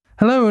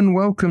Hello and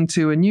welcome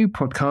to a new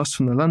podcast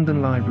from the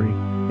London Library,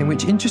 in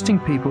which interesting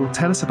people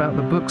tell us about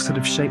the books that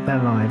have shaped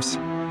their lives.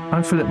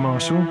 I'm Philip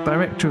Marshall,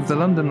 Director of the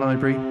London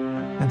Library,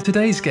 and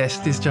today's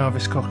guest is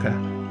Jarvis Cocker,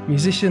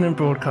 musician and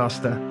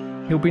broadcaster.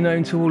 He'll be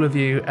known to all of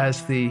you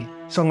as the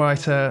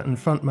songwriter and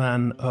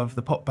frontman of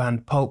the pop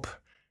band Pulp,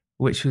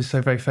 which was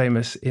so very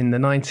famous in the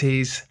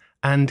 90s,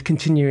 and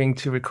continuing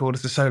to record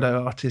as a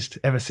solo artist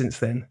ever since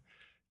then.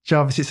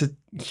 Jarvis, it's a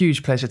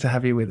huge pleasure to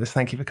have you with us.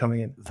 Thank you for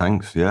coming in.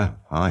 Thanks, yeah.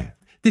 Hi.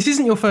 This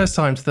isn't your first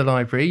time to the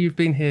library. You've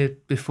been here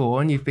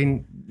before and you've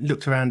been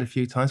looked around a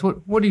few times.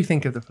 What do you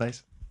think of the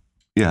place?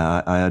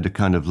 Yeah, I had a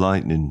kind of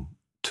lightning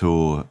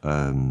tour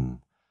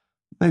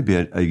maybe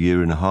a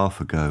year and a half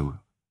ago.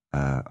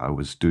 I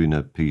was doing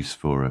a piece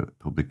for a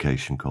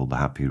publication called The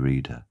Happy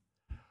Reader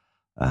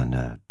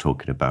and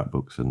talking about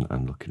books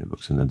and looking at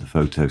books. And then the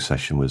photo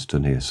session was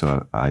done here.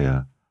 So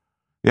I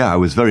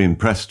was very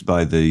impressed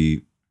by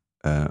the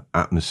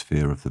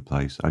atmosphere of the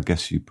place. I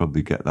guess you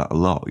probably get that a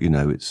lot. You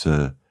know,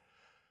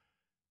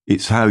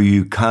 it's how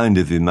you kind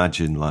of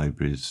imagine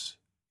libraries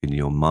in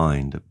your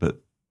mind.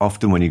 But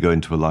often when you go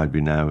into a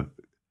library now,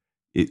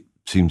 it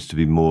seems to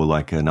be more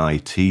like an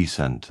IT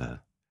centre.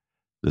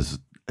 There's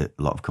a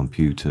lot of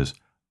computers,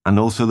 and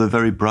also they're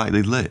very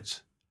brightly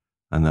lit.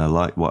 And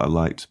what I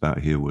liked about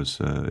here was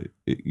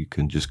you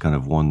can just kind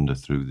of wander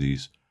through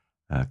these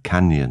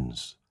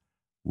canyons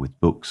with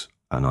books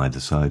on either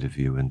side of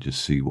you and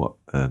just see what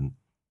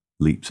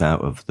leaps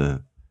out of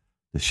the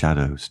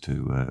shadows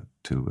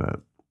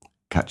to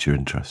catch your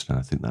interest. And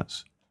I think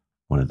that's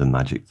one of the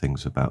magic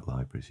things about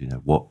libraries. You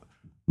know, what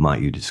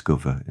might you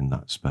discover in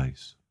that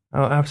space?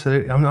 Oh,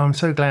 absolutely. I'm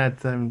so glad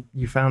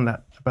you found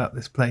that about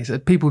this place.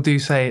 People do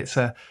say it's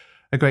a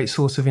great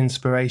source of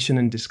inspiration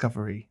and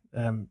discovery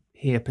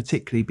here,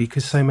 particularly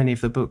because so many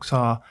of the books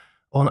are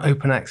on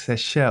open access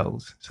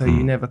shelves. So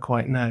you never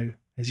quite know,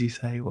 as you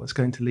say, what's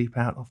going to leap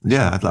out of the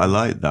shelf. I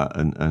like that.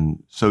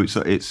 And so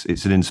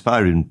it's an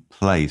inspiring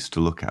place to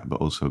look at, but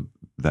also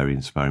very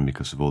inspiring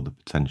because of all the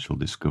potential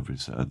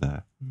discoveries that are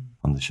there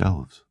on the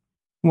shelves.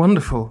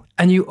 Wonderful.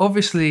 And you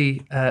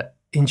obviously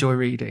enjoy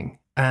reading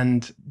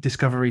and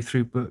discovery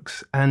through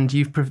books, and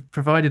you've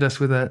provided us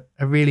with a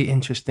really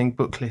interesting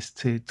book list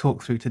to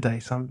talk through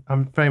today. So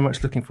I'm very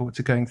much looking forward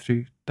to going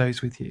through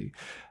those with you.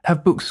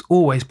 Have books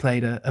always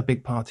played a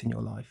big part in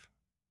your life?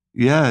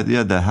 Yeah,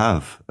 they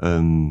have.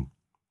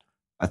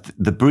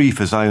 The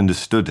brief, as I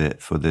understood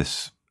it for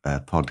this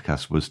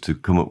podcast, was to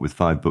come up with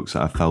 5 books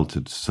that I felt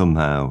had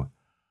somehow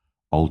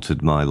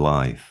altered my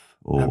life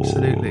or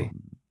Absolutely.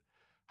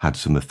 had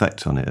some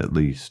effect on it at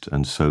least.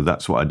 And so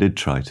that's what I did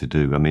try to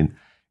do. I mean,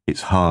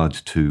 it's hard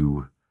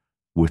to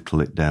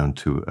whittle it down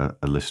to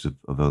a list of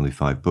only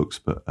 5 books,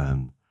 but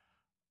and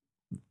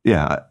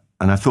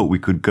I thought we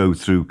could go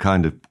through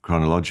kind of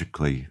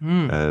chronologically.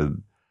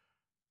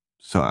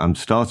 So I'm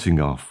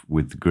starting off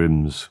with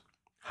Grimm's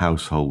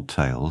Household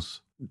Tales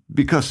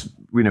because,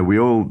 you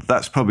know,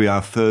 that's probably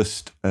our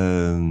first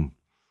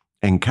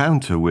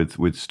encounter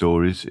with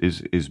stories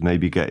is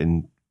maybe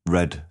getting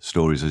read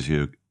stories as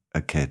you're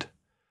a kid.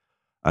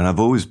 And I've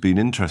always been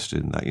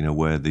interested in that, you know,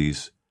 where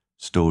these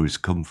stories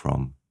come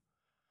from.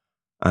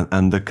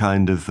 And the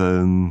kind of,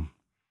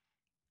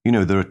 you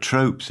know, there are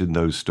tropes in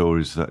those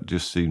stories that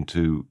just seem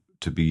to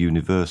be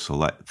universal,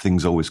 like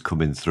things always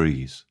come in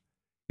threes.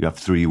 You have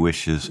 3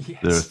 wishes, yes.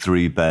 There are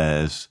 3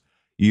 bears.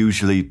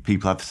 Usually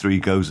people have 3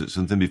 goes at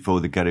something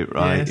before they get it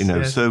right, yes, you know.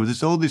 Yes. So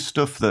there's all this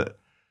stuff that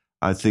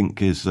I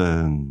think is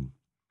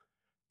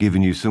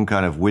giving you some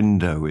kind of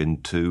window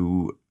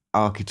into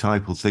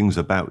archetypal things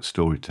about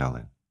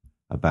storytelling,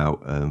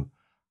 about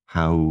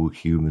how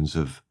humans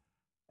have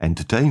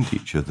entertained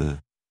each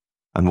other.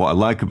 And what I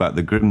like about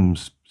the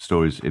Grimm's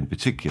stories in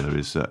particular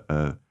is that,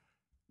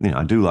 you know,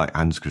 I do like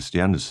Hans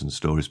Christian Andersen's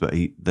stories, but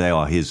they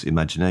are his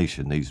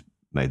imagination. He's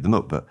made them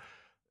up. But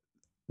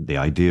the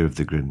idea of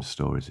the Grimm's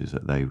stories is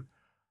that they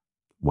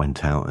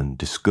went out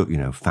and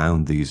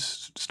found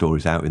these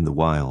stories out in the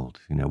wild,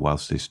 you know,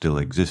 whilst they still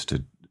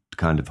existed,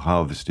 kind of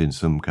harvesting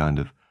some kind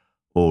of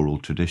oral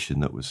tradition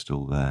that was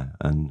still there.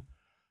 And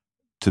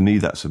to me,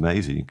 that's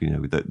amazing, you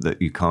know,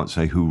 that you can't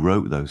say who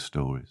wrote those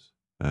stories.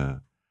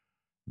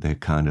 They're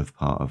kind of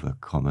part of a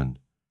common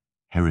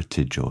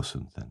heritage or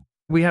something.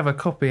 We have a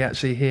copy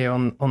actually here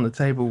on the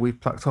table we've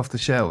plucked off the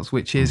shelves,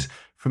 which is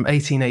from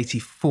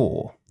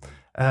 1884.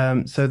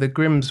 So the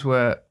Grimms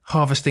were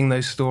harvesting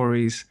those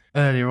stories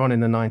earlier on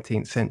in the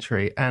 19th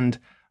century. And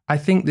I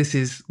think this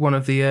is one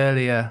of the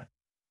earlier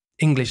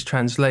English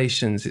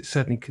translations. It's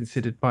certainly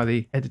considered by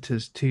the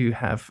editors to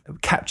have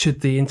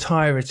captured the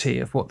entirety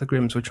of what the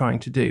Grimms were trying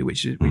to do,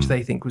 which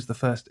they think was the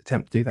first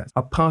attempt to do that.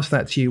 I'll pass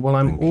that to you while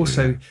I'm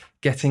also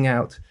getting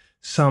out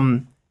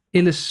some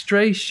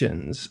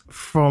illustrations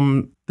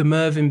from the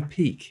Mervyn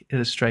Peake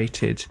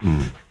illustrated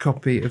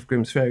copy of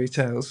Grimm's Fairy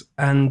Tales.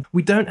 And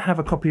we don't have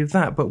a copy of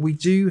that, but we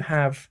do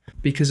have,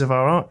 because of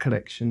our art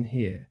collection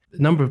here,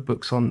 a number of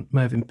books on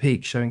Mervyn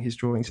Peake showing his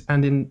drawings.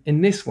 And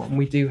in this one,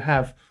 we do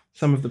have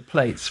some of the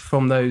plates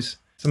from those,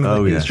 some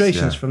of the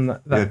illustrations from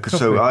that copy.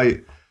 So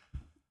I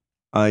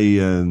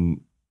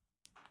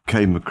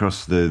came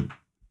across the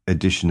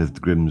edition of the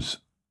Grimm's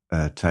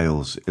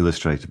Tales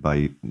illustrated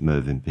by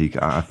Mervyn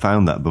Peake. I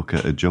found that book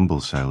at a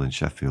jumble sale in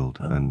Sheffield,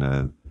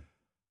 and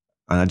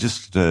I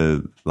just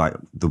like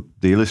the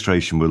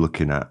illustration we're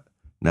looking at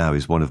now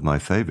is one of my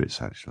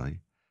favourites, actually.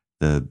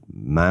 The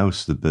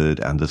mouse, the bird,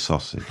 and the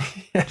sausage.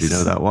 Yes. Do you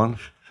know that one?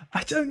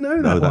 I don't know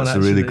that No, one. that's a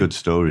really actually. good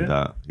story.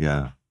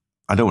 Yeah.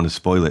 I don't want to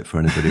spoil it for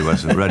anybody who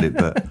hasn't read it,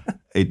 but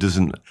it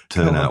doesn't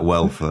turn out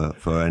well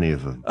for any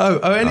of them. Oh,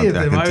 any of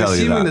them? I was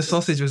assuming the that.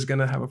 sausage was going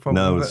to have a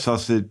problem. No, but...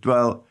 sausage.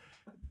 Well,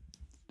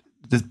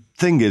 the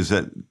thing is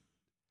that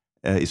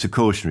it's a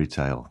cautionary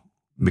tale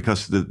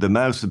because the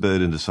mouse, the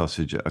bird, and the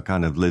sausage are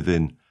kind of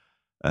living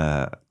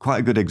quite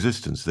a good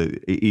existence.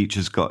 Each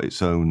has got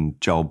its own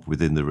job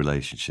within the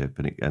relationship,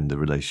 and the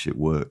relationship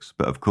works.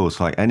 But of course,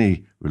 like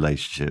any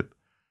relationship,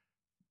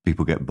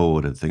 people get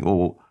bored and think,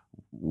 "Oh,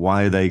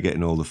 why are they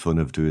getting all the fun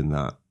of doing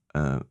that?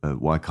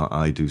 Why can't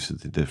I do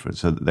something different?"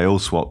 So they all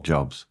swap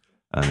jobs,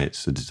 and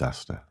it's a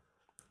disaster.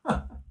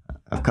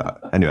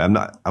 Anyway,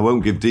 I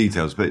won't give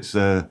details, but it's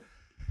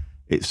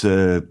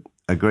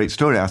a great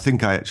story. I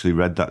think I actually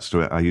read that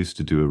story. I used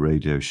to do a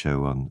radio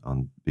show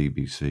on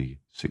BBC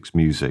Six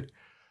Music,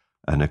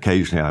 and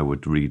occasionally I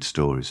would read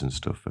stories and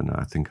stuff. And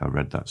I think I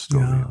read that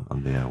story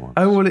on the air once.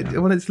 Oh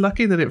well, it's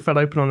lucky that it fell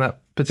open on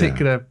that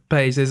particular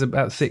page. There's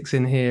about 6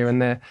 in here,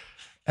 and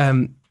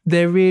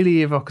they're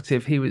really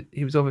evocative. He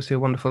was obviously a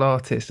wonderful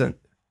artist, and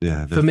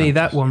for me,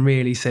 that one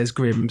really says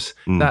Grimm's.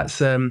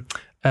 That's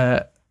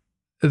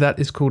that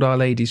is called Our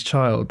Lady's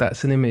Child.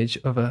 That's an image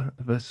of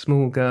a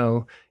small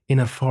girl in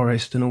a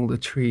forest and all the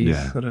trees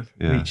sort of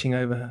reaching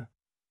over her.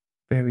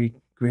 Very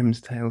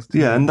Grimm's tales.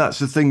 Yeah, and that's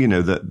the thing,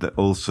 that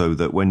also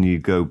that when you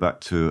go back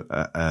to,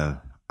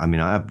 I mean,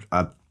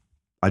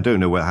 I don't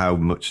know how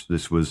much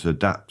this was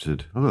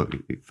adapted. Oh, look,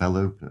 it fell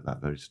open at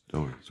that very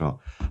story as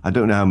well. I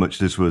don't know how much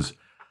this was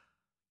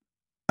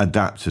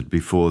adapted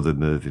before the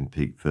Mervyn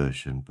Peake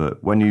version,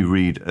 but when you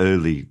read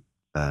early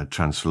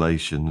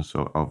translations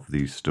of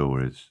these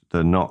stories,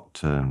 they're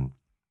not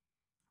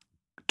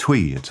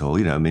twee at all.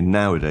 I mean,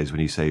 nowadays when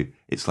you say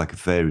it's like a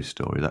fairy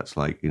story, that's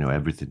like,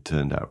 everything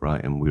turned out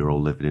right and we were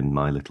all living in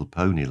My Little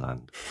Pony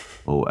land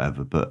or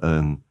whatever. But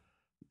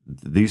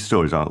these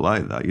stories aren't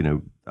like that.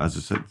 As I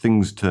said,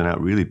 things turn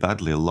out really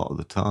badly a lot of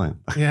the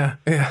time. Yeah.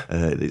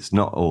 It's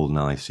not all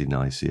nicey,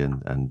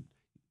 and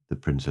the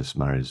princess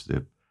marries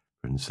the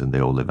prince and they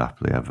all live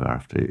happily ever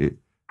after.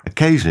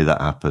 Occasionally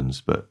that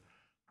happens, but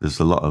there's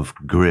a lot of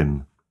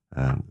grim,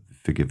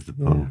 forgive the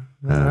pun,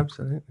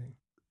 absolutely.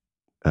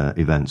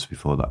 Events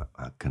before that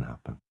can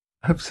happen.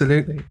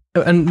 Absolutely.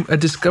 And a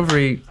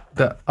discovery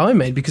that I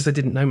made, because I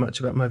didn't know much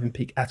about Mervyn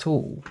Peake at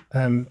all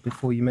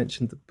before you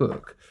mentioned the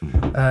book,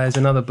 is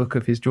another book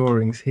of his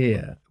drawings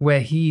here,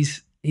 where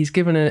he's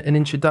given an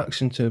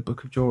introduction to a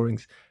book of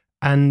drawings,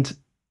 and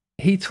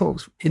he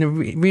talks in a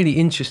really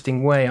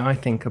interesting way, I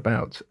think,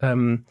 about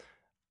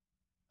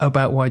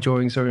why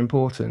drawings are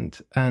important.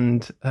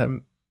 And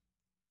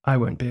I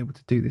won't be able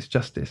to do this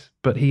justice,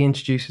 but he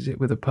introduces it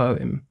with a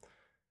poem.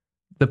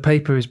 The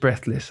paper is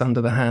breathless under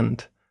the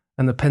hand,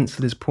 and the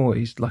pencil is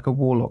poised like a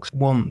warlock's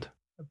wand.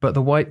 But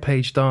the white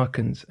page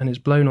darkens and is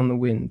blown on the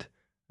wind,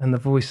 and the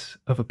voice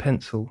of a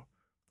pencil,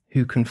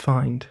 who can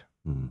find?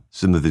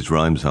 Some of his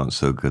rhymes aren't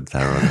so good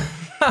there, are they?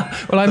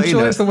 Well, I'm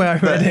sure that's the way I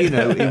read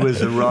it. He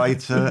was a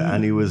writer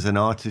and he was an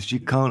artist.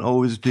 You can't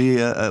always be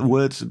a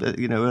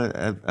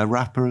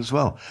rapper as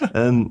well.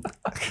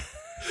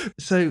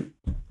 So,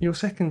 your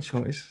second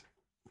choice,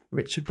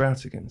 Richard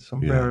Brautigan,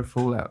 Sombrero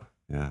Fallout.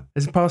 Yeah.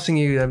 Is passing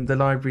you the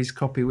library's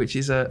copy, which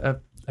is a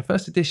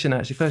first edition,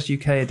 actually, first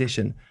UK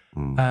edition,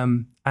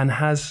 and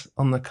has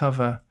on the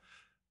cover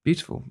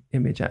beautiful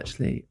image,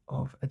 actually,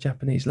 of a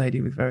Japanese lady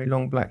with very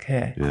long black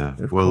hair. Yeah,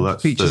 that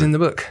features in the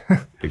book.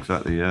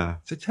 Exactly, yeah.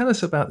 So tell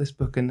us about this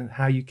book and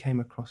how you came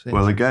across it.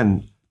 Well,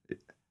 again,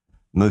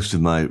 most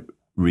of my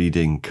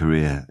reading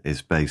career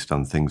is based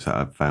on things that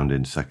I've found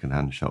in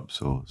secondhand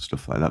shops or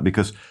stuff like that.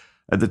 Because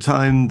at the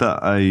time that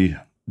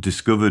I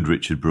discovered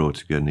Richard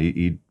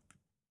Brautigan,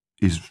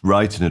 his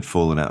writing had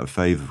fallen out of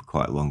favour for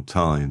quite a long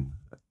time.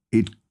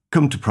 He'd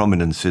come to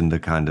prominence in the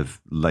kind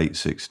of late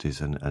 60s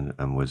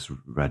and was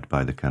read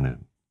by the kind of...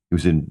 He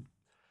was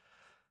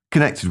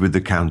connected with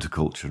the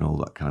counterculture and all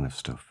that kind of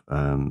stuff.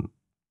 And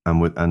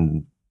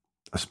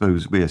I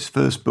suppose his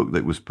first book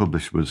that was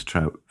published was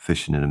Trout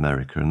Fishing in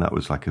America, and that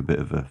was like a bit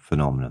of a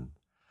phenomenon.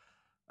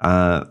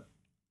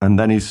 And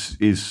then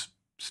his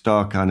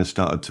star kind of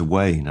started to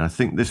wane. And I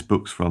think this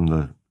book's from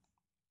the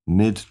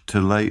mid to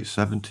late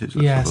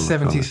 70s. Yeah,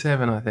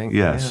 77, I think.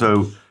 Yeah,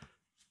 so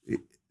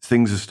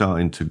things are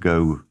starting to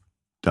go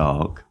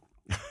dark.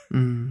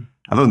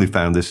 I've only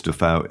found this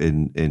stuff out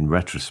in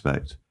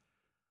retrospect.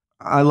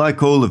 I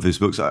like all of his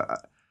books.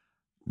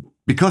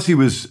 Because he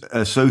was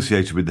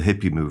associated with the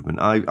hippie movement,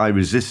 I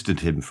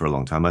resisted him for a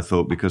long time. I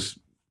thought because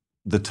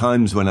the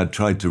times when I'd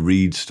tried to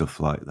read stuff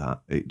like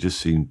that, it just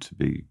seemed to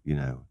be,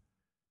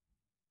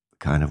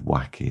 kind of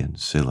wacky and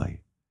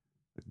silly.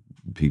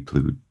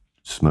 People who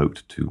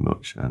smoked too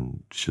much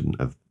and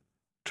shouldn't have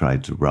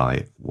tried to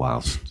write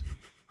whilst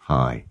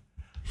high.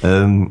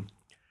 And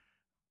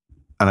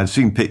I'd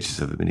seen pictures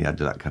of him, and he had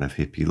that kind of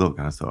hippie look.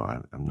 And I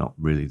thought, I'm not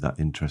really that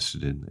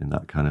interested in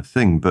that kind of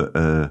thing. But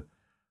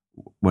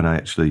when I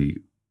actually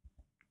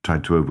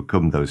tried to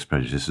overcome those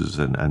prejudices,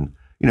 and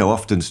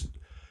often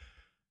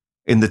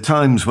in the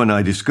times when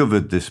I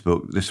discovered this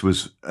book, this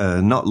was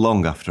not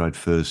long after I'd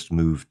first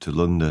moved to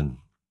London,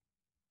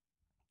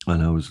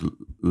 and I was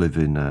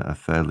living a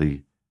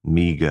fairly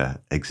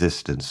meagre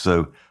existence.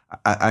 So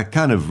I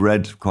kind of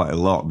read quite a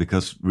lot,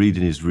 because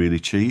reading is really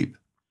cheap,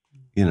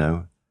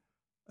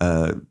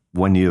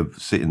 when you're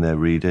sitting there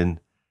reading,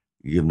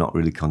 you're not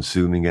really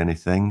consuming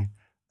anything.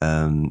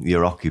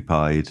 You're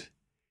occupied.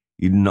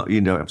 You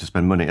don't have to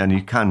spend money, and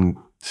you can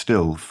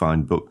still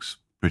find books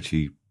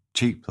pretty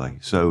cheaply.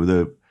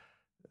 So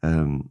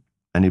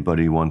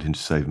anybody wanting to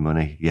save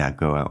money,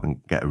 go out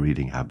and get a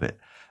reading habit.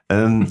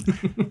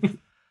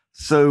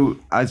 So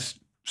I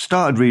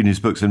started reading his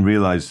books and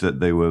realised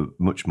that they were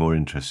much more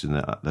interesting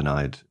than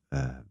I'd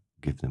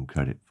give them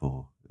credit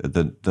for.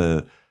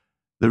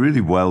 They're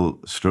really well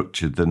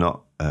structured. They're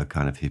not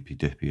kind of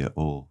hippy-dippy at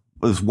all.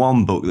 There's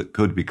one book that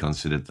could be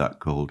considered that,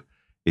 called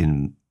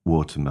In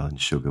Watermelon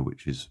Sugar,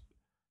 which is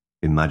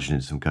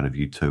imagining some kind of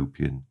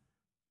utopian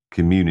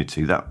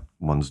community. That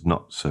one's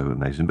not so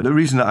amazing. But the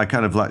reason that I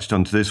kind of latched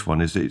onto this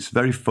one is it's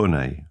very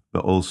funny,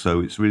 but also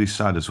it's really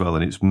sad as well.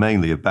 And it's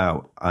mainly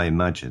about, I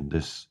imagine,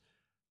 this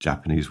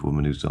Japanese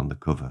woman who's on the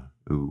cover,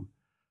 who,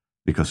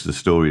 because the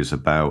story is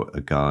about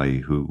a guy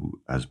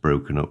who has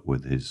broken up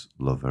with his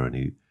lover, and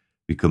he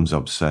becomes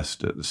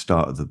obsessed at the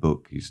start of the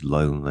book. He's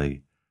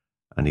lonely,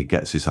 and he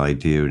gets this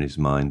idea in his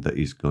mind that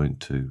he's going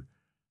to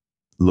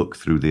look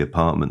through the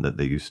apartment that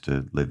they used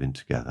to live in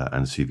together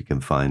and see if he can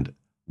find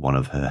one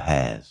of her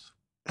hairs.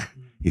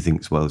 He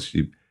thinks, well,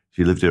 she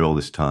lived here all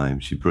this time.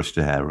 She brushed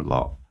her hair a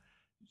lot.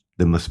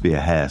 There must be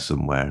a hair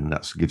somewhere, and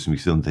that gives me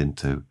something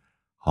to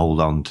hold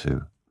on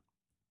to.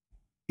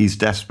 He's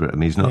desperate. I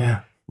mean, he's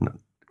not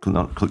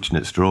clutching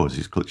at straws.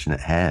 He's clutching at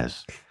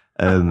hairs.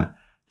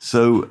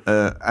 So,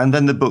 and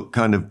then the book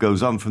kind of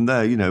goes on from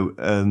there.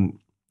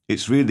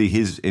 It's really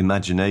his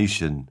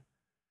imagination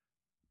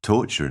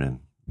torturing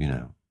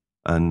him,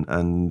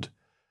 and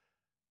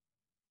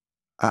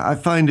I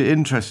find it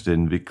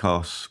interesting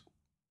because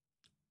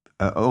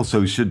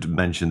also we should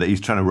mention that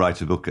he's trying to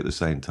write a book at the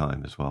same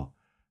time as well,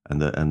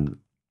 and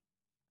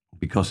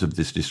because of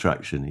this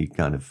distraction, he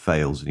kind of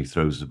fails and he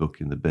throws the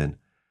book in the bin,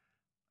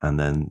 and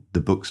then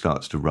the book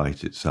starts to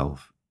write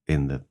itself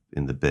in the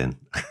bin.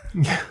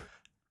 Yeah.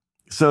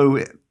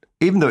 So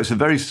even though it's a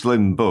very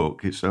slim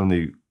book, it's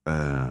only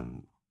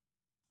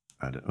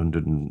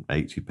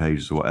 180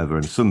 pages or whatever,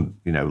 and some,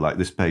 like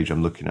this page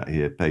I'm looking at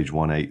here, page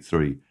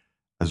 183,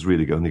 has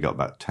really only got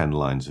about 10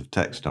 lines of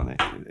text on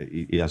it.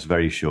 He has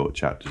very short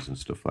chapters and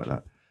stuff like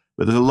that.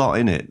 But there's a lot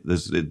in it.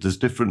 There's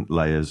different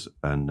layers,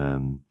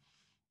 and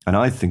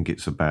I think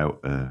it's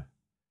about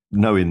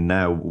knowing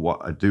now what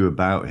I do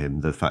about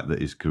him, the fact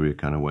that his career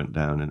kind of went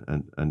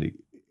down, and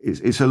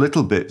it's a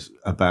little bit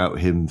about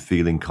him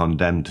feeling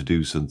condemned to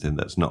do something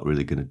that's not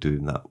really going to do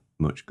him that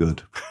much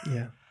good.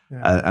 Yeah.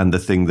 And the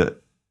thing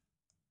that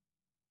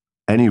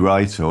any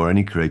writer or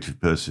any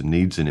creative person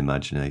needs an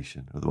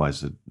imagination,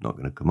 otherwise they're not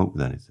going to come up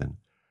with anything.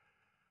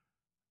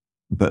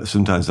 But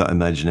sometimes that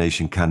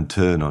imagination can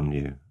turn on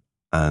you.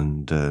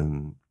 And,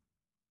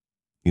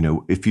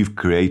 if you've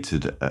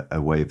created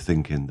a way of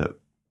thinking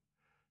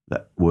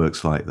that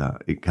works like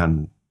that, it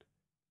can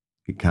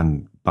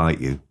bite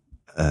you.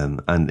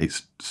 And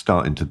it's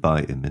starting to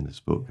bite him in this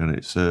book, and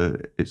it's so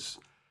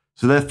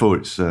therefore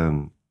it's.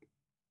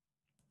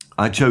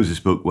 I chose this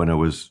book when I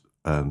was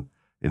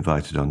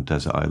invited on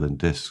Desert Island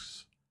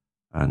Discs,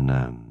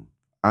 and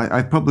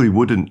I probably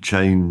wouldn't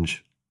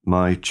change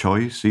my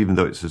choice, even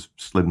though it's a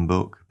slim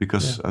book,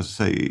 because as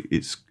I say,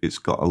 it's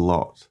got a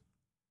lot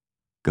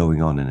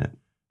going on in it.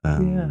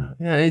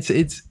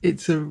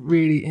 It's a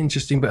really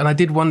interesting book, and I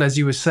did wonder, as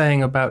you were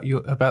saying about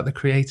the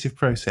creative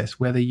process,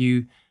 whether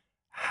you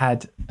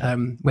had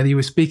whether you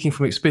were speaking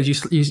from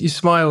experience. You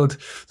smiled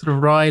sort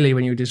of wryly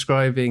when you were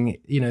describing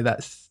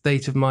that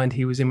state of mind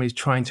he was in when he was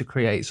trying to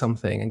create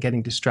something and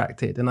getting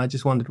distracted, and I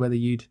just wondered whether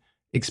you'd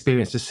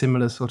experienced a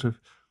similar sort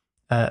of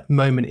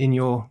moment in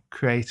your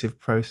creative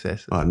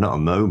process. Well, not a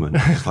moment.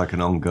 It's like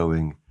an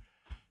ongoing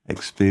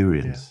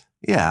experience.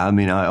 Yeah, I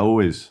mean, I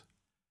always,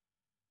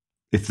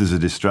 if there's a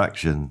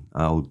distraction,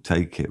 I'll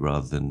take it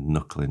rather than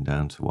knuckling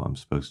down to what I'm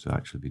supposed to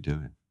actually be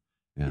doing.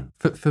 Yeah.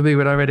 For me,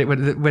 when I read it,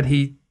 when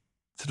he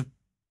sort of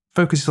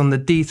focuses on the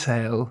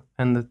detail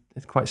and the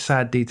quite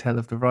sad detail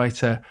of the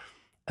writer,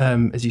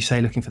 as you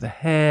say, looking for the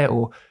hair,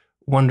 or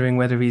wondering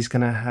whether he's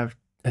going to have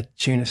a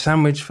tuna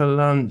sandwich for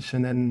lunch,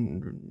 and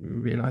then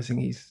realizing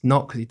he's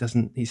not, because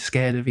he's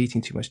scared of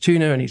eating too much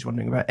tuna, and he's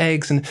wondering about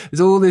eggs, and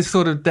there's all this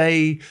sort of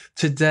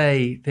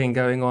day-to-day thing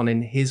going on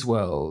in his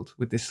world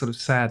with this sort of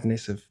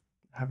sadness of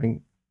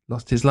having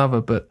lost his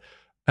lover. But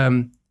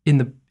in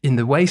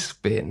the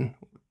waste bin,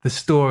 the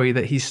story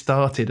that he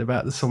started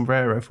about the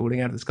sombrero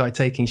falling out of the sky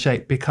taking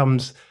shape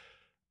becomes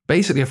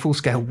basically a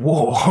full-scale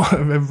war,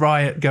 a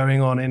riot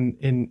going on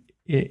in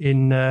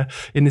in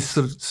this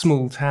sort of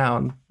small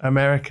town,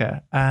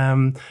 America,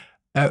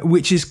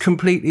 which is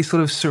completely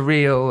sort of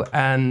surreal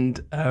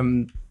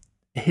and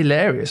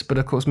hilarious. But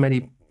of course,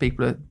 many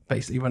people are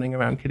basically running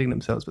around killing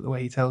themselves. But the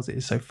way he tells it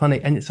is so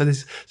funny, and so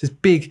there's this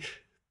big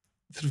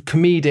sort of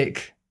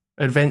comedic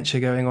adventure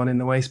going on in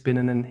the waste bin,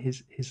 and then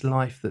his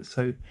life that's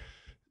so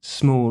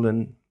small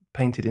and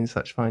painted in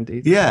such fine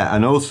detail. Yeah,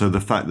 and also the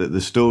fact that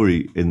the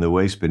story in the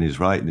waste bin is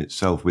writing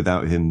itself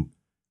without him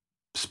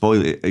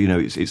spoil it. You know,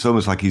 it's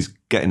almost like he's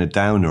getting a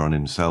downer on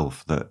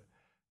himself that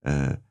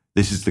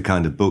this is the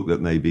kind of book that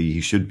maybe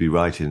he should be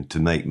writing to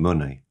make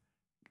money,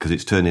 because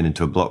it's turning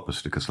into a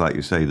blockbuster. Because, like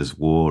you say, there's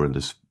war and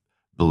there's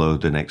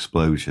blood and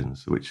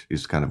explosions, which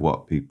is kind of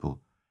what people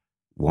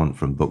want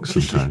from books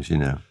sometimes, you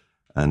know.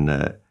 And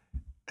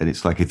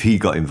it's like if he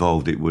got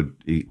involved,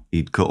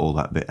 he'd cut all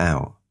that bit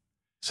out.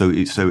 So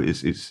it's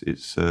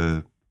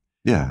a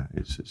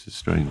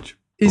strange.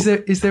 Is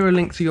there a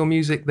link to your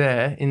music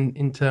there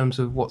in terms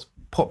of what's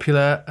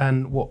popular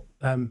and what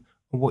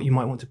you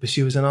might want to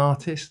pursue as an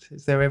artist?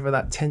 Is there ever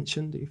that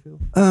tension, do you feel?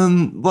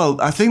 Well,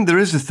 I think there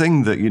is a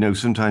thing that, you know,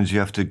 sometimes you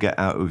have to get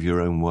out of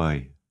your own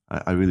way.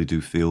 I really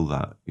do feel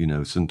that, you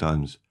know,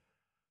 sometimes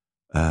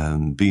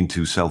being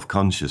too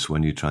self-conscious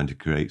when you're trying to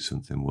create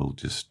something will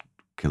just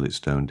kill it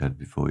stone dead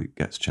before it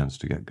gets a chance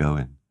to get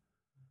going.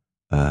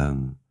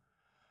 And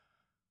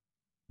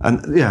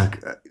yeah,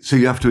 so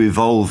you have to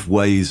evolve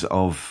ways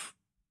of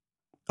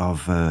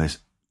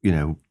you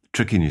know,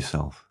 tricking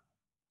yourself.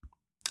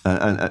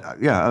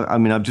 I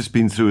mean, I've just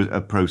been through a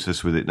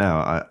process with it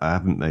now. I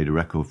haven't made a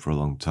record for a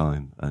long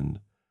time, and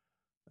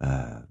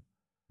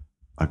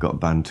I got a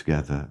band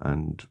together,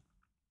 and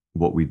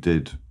what we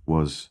did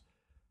was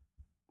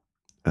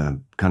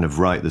kind of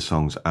write the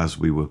songs as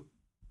we were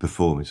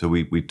performing. So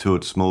we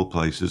toured small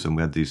places, and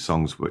we had these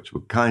songs which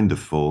were kind of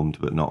formed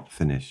but not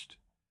finished.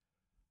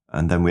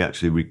 And then we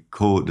actually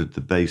recorded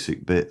the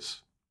basic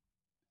bits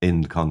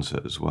in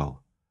concert as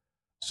well.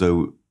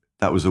 So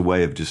that was a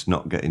way of just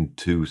not getting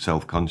too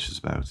self-conscious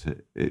about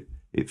it.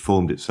 It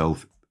formed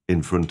itself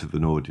in front of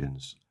an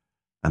audience,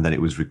 and then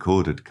it was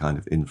recorded kind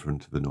of in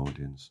front of an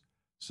audience.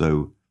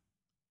 So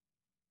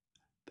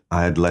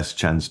I had less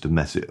chance to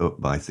mess it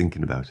up by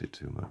thinking about it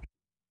too much.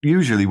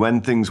 Usually when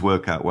things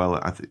work out well,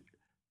 I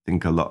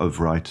think a lot of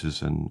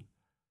writers and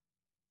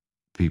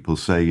people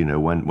say, you know,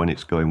 when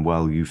it's going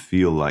well, you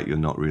feel like you're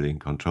not really in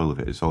control of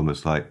it. It's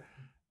almost like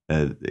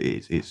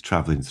it's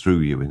traveling through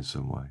you in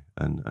some way.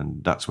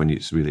 And that's when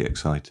it's really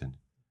exciting,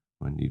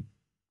 when you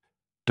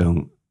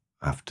don't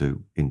have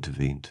to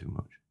intervene too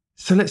much.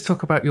 So let's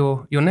talk about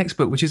your next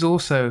book, which is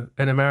also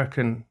an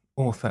American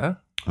author.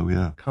 Oh,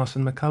 yeah.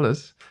 Carson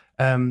McCullers.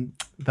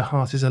 The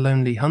Heart is a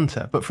Lonely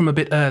Hunter, but from a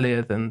bit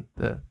earlier than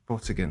the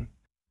Vortigern.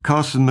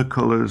 Carson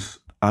McCullers,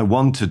 I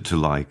wanted to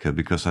like her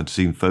because I'd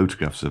seen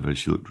photographs of her.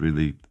 She looked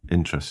really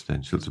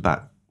interesting. She looked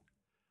about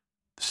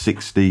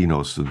 16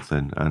 or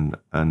something.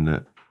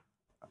 And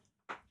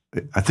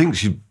I think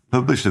she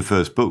published her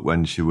first book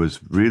when she was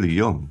really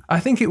young. I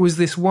think it was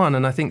this one,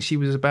 and I think she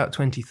was about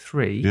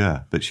 23.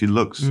 Yeah, but she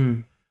looks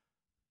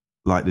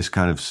like this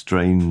kind of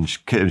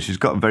strange kid. And she's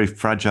got a very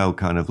fragile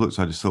kind of look.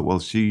 So I just thought, well,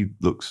 she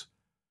looks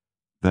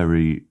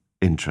very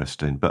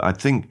interesting. But I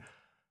think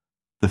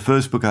the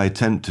first book I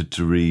attempted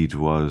to read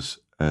was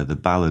The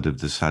Ballad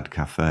of the Sad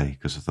Cafe,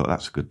 because I thought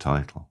that's a good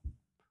title.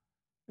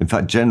 In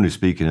fact, generally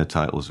speaking, her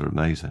titles are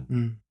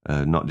amazing.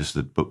 Not just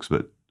the books,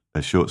 but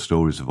her short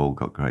stories have all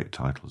got great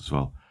titles as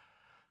well.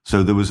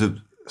 So I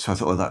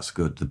thought, oh, that's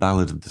good, The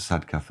Ballad of the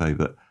Sad Cafe.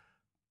 But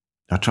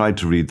I tried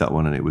to read that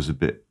one, and it was a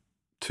bit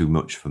too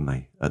much for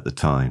me at the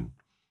time.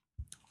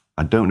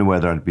 I don't know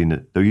whether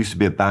there used to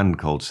be a band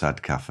called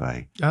Sad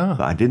Cafe,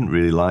 but I didn't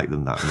really like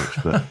them that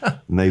much.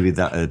 But maybe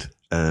that had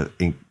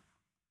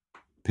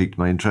piqued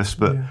my interest.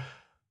 But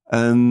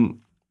and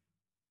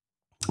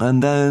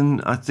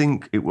then I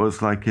think it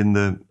was like in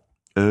the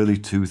early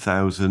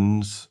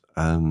 2000s.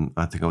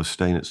 I think I was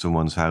staying at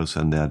someone's house,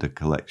 and they had a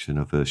collection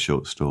of her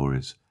short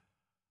stories.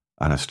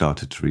 And I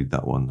started to read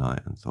that one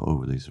night and thought,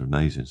 oh, these are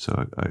amazing.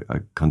 So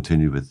I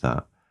continued with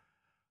that.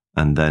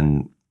 And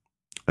then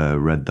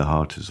read The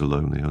Heart is a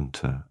Lonely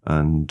Hunter.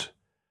 And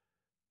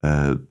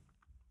I'll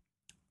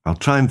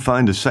try and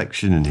find a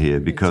section in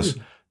here because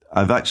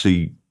I've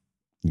actually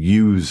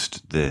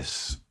used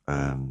this.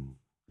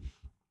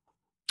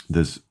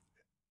 There's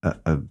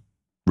a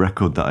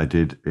record that I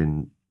did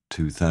in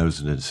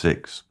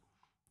 2006,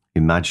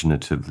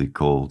 imaginatively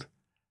called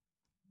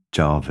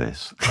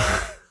Jarvis.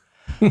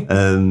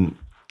 And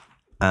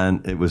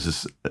it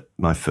was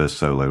my first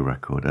solo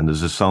record. And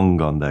there's a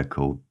song on there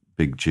called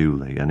Big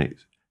Julie. And it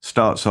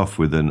starts off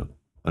with an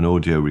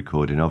audio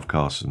recording of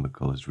Carson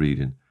McCullers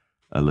reading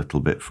a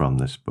little bit from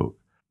this book.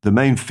 The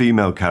main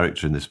female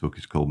character in this book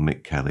is called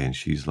Mick Kelly, and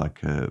she's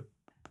like a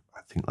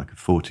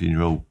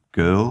 14-year-old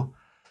girl.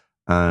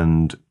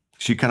 And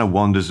she kind of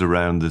wanders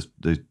around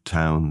the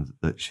town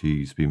that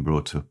she's been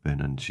brought up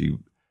in, and she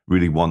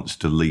really wants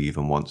to leave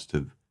and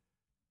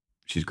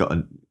she's got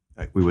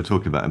we were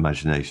talking about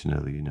imagination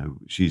earlier, you know,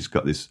 she's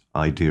got this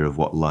idea of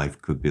what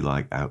life could be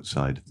like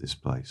outside of this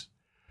place.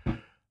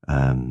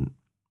 And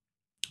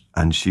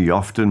she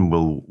often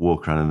will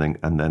walk around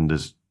and then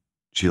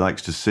she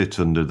likes to sit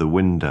under the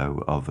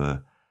window of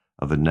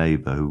a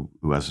neighbour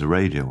who has the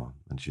radio on,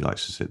 and she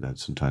likes to sit there and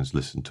sometimes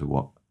listen to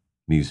what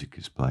music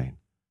is playing,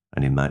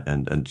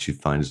 and she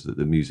finds that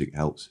the music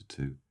helps her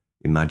to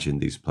imagine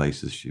these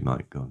places she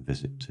might go and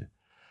visit to.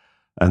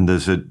 And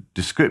there's a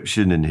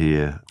description in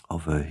here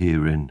of her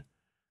hearing,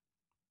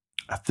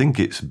 I think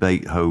it's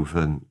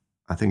Beethoven,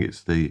 I think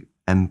it's the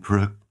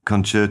Emperor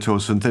Concerto or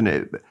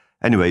something.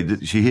 Anyway,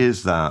 she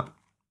hears that,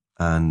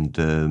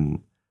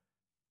 and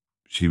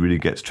she really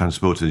gets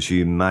transported, and she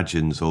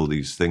imagines all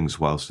these things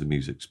whilst the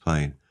music's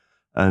playing.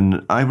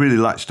 And I really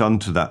latched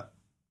onto that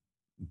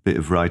bit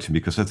of writing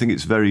because I think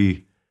it's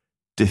very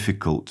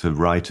difficult to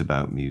write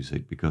about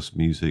music, because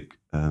music,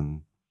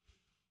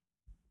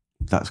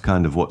 that's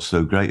kind of what's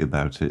so great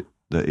about it,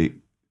 that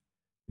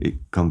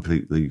it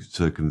completely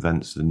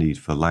circumvents the need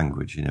for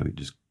language. You know, it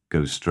just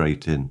goes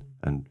straight in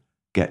and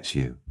gets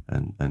you,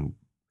 and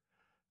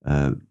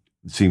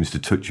seems to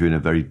touch you in a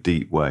very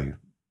deep way,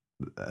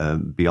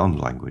 beyond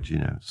language, you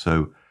know.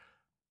 So,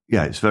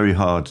 yeah, it's very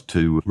hard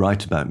to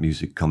write about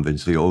music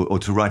convincingly, or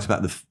to write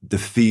about the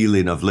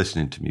feeling of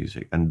listening to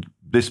music. And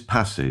this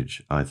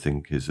passage, I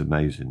think, is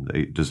amazing.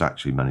 It does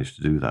actually manage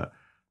to do that.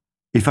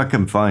 If I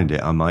can find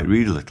it, I might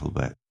read a little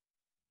bit.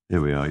 Here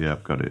we are. Yeah,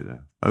 I've got it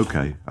there.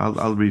 Okay,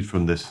 I'll read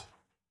from this.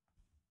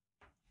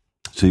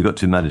 So you've got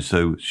to imagine.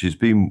 So she's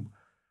been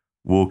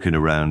walking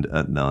around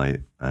at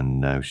night,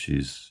 and now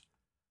she's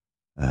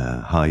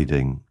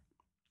hiding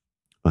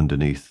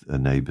underneath a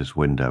neighbour's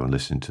window and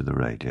listening to the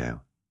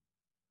radio.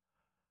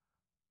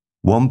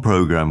 One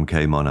programme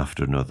came on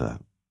after another,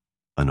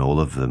 and all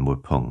of them were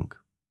punk.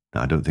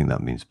 Now, I don't think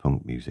that means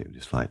punk music,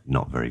 just like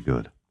not very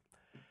good.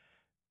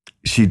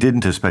 She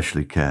didn't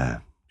especially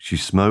care. She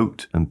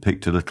smoked and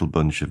picked a little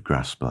bunch of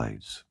grass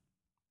blades.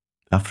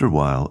 After a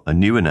while, a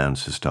new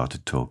announcer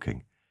started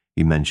talking.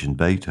 He mentioned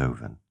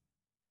Beethoven.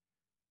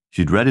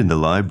 She'd read in the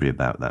library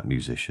about that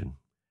musician.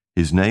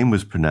 His name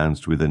was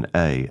pronounced with an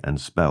A and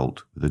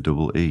spelt with a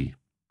double E.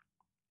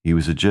 He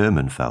was a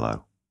German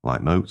fellow,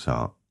 like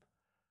Mozart.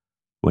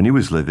 When he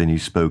was living, he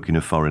spoke in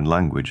a foreign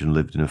language and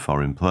lived in a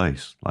foreign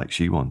place, like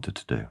she wanted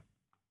to do.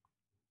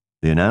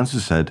 The announcer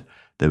said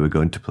they were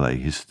going to play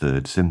his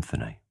third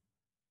symphony.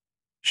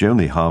 She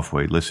only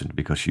halfway listened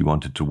because she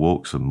wanted to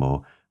walk some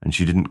more, and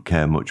she didn't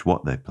care much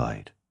what they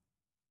played.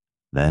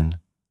 Then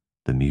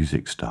the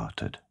music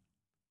started.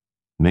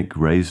 Mick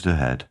raised her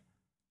head,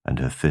 and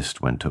her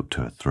fist went up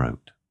to her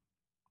throat.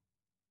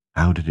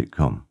 How did it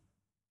come?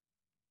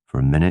 For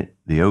a minute,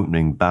 the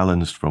opening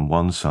balanced from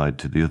one side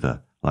to the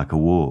other, like a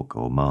walk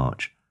or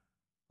march,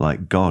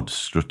 like God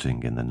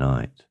strutting in the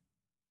night.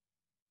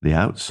 The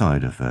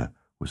outside of her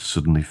was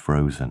suddenly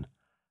frozen,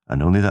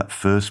 and only that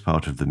first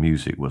part of the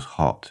music was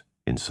hot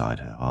inside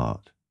her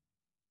heart.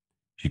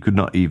 She could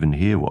not even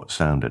hear what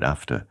sounded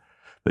after,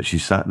 but she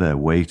sat there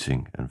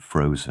waiting and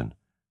frozen,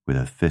 with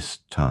her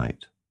fist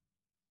tight.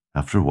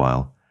 After a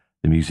while,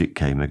 the music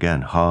came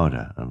again,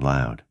 harder and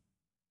loud.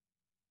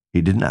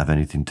 It didn't have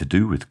anything to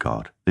do with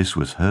God. This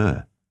was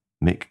her,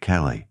 Mick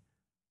Kelly,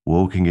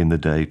 walking in the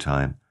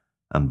daytime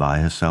and by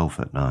herself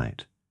at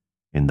night,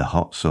 in the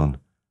hot sun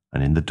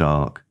and in the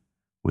dark,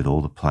 with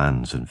all the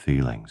plans and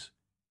feelings.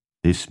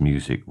 This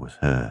music was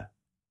her,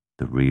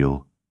 the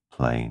real,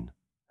 plain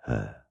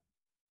her.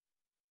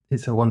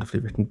 It's a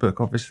wonderfully written book,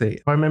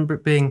 obviously. I remember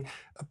it being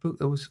a book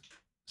that was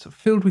sort of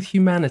filled with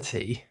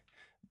humanity,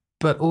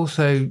 but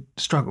also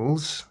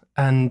struggles,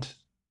 and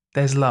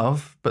there's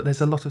love, but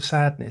there's a lot of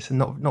sadness and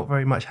not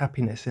very much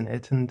happiness in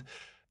it. And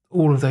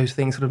all of those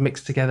things sort of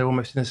mixed together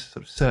almost in a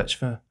sort of search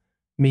for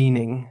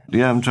meaning.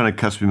 Yeah, I'm trying to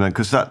cast my mind,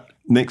 because that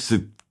makes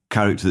the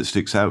character that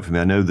sticks out for me.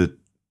 I know that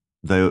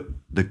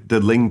the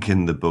link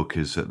in the book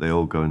is that they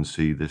all go and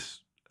see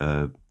this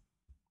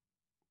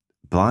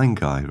blind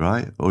guy,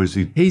 right? Or is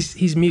he?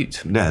 He's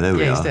mute. Yeah, there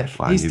we are.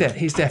 He's deaf.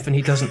 He's deaf and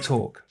he doesn't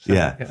talk. So,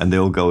 yeah, and they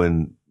all go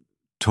and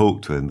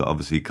talk to him, but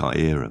obviously he can't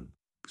hear him.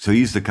 So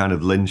he's the kind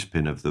of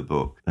linchpin of the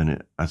book.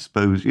 And I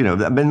suppose, you know,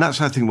 I mean, that's,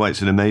 I think, why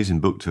it's an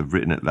amazing book to have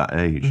written at that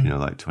age, you know,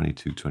 like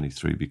 22,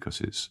 23, because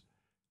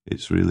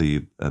it's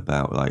really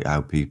about like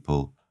how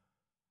people,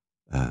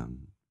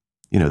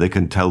 you know, they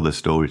can tell their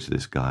story to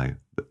this guy,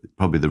 but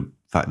probably the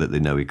fact that they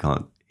know he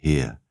can't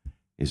hear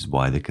is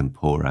why they can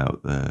pour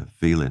out their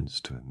feelings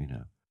to him, you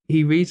know.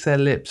 He reads their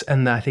lips,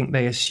 and I think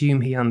they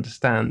assume he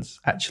understands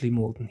actually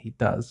more than he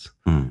does.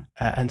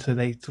 And so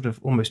they sort of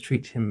almost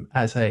treat him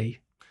as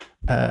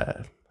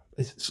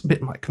it's a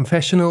bit like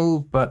confessional,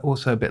 but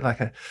also a bit like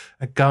a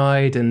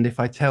guide. And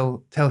if I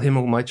tell him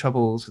all my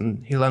troubles,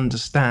 and he'll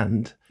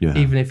understand,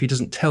 even if he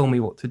doesn't tell me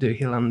what to do,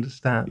 he'll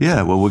understand.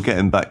 Yeah, well, we're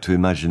getting back to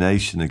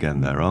imagination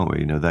again there, aren't we?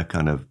 You know, they're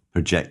kind of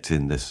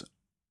projecting this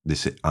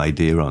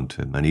idea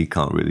onto him, and he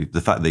can't really, the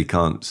fact that he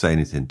can't say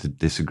anything to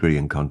disagree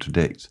and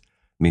contradict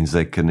means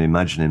they can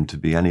imagine him to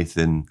be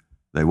anything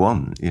they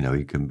want. You know,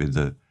 he can be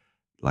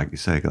like you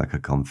say, like a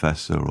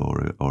confessor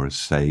or a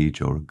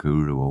sage or a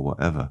guru or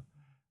whatever.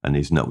 And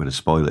he's not going to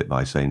spoil it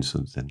by saying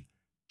something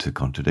to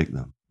contradict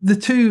them. The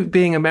two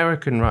being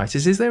American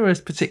writers, is there a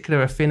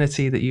particular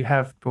affinity that you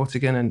have,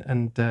 Vortigern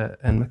and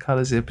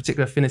McCullers? Is there a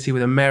particular affinity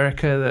with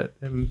America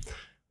that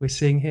we're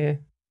seeing here?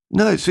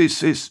 No, it's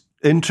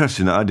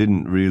interesting. I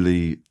didn't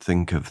really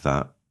think of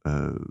that.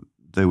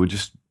 They were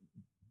just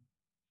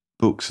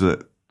books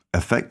that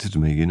affected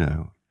me.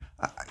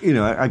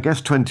 I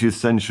guess 20th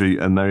century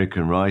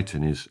American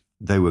writing is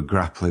they were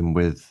grappling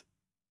with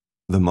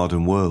the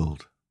modern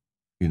world,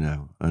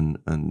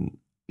 and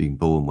being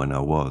born when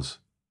I was.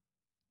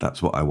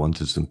 That's what I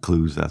wanted, some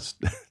clues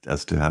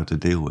as to how to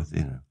deal with,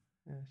 Yeah,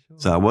 sure.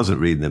 So I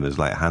wasn't reading them as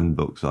like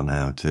handbooks on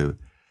how to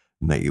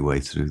make your way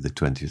through the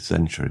 20th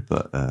century,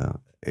 but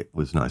it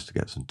was nice to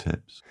get some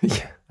tips.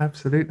 Yeah,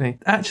 absolutely.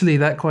 Actually,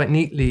 that quite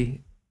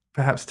neatly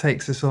perhaps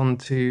takes us on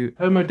to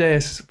Homo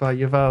Deus by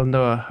Yuval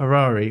Noah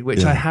Harari,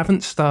 which I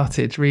haven't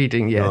started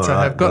reading yet. All right.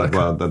 I have got.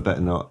 Well, I better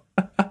not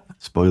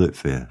spoil it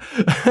for you.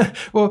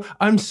 Well,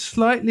 I'm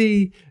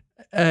slightly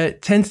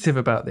tentative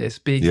about this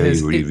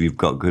because you've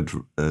got good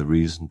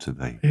reason to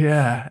be.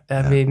 Yeah,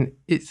 I mean,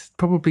 it's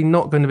probably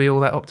not going to be all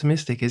that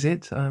optimistic, is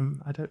it?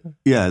 I don't know.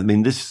 Yeah, I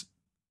mean,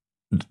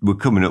 we're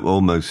coming up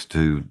almost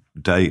to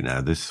date now.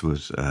 This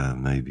was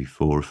maybe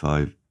 4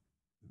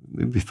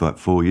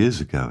 years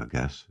ago, I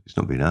guess. It's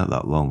not been out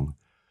that long.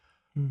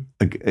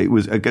 It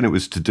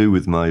was to do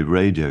with my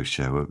radio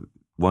show.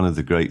 One of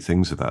the great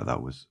things about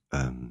that was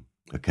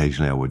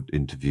occasionally I would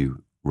interview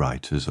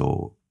writers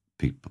or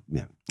people,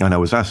 and I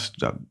was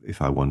asked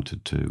if I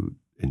wanted to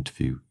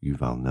interview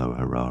Yuval Noah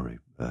Harari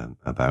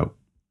about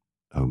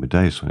Homo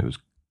Deus when it was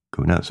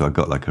coming out. So I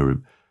got like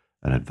an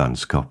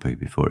advance copy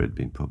before it had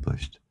been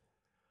published,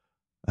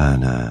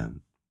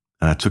 and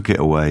I took it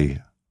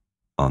away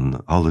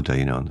on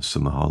holiday, on the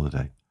summer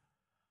holiday,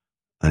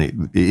 and it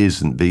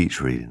isn't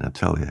beach reading, I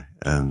tell you.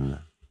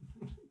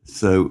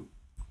 So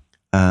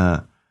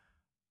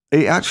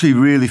it actually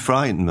really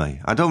frightened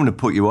me. I don't want to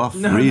put you off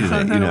reading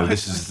it.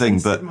 This is the thing,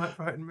 but it might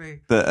frighten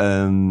me. But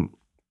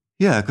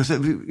because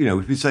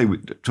if we say we're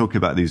talking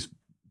about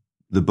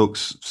the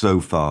books so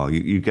far,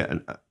 you get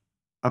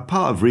a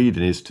part of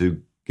reading is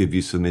to give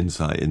you some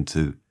insight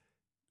into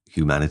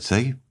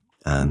humanity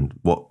and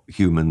what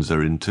humans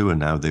are into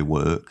and how they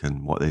work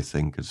and what they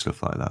think and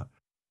stuff like that.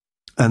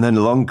 And then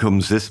along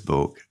comes this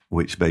book,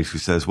 which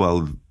basically says,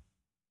 well,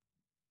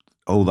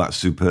 all that's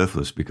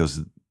superfluous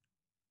because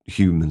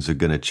humans are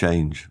going to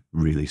change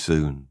really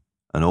soon.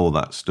 And all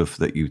that stuff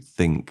that you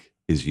think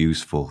is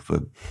useful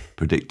for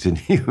predicting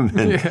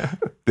human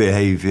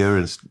behavior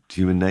and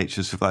human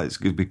nature, stuff like it's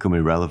going to become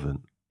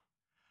irrelevant.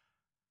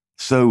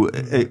 So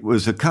it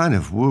was a kind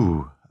of,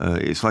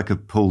 it's like a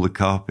pull the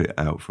carpet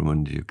out from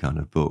under you kind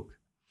of book.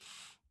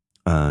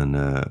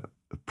 And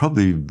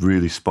probably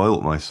really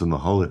spoilt my summer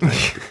holiday.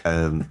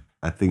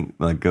 I think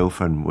my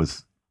girlfriend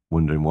was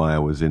wondering why I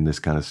was in this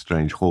kind of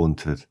strange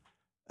haunted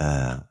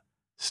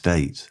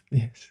state.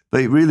 Yes.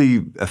 But it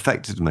really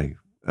affected me.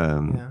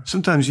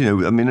 Sometimes,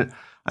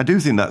 I do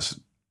think that's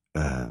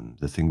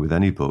the thing with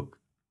any book.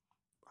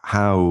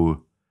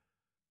 How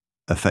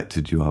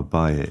affected you are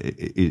by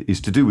it is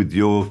to do with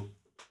your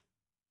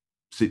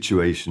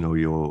situation or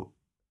your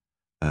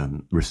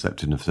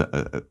receptiveness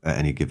at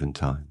any given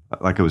time.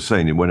 Like I was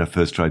saying, when I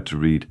first tried to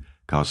read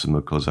Carson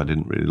McCullers, I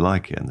didn't really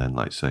like it. And then,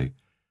 like, say,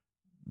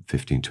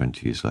 15,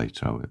 20 years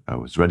later, I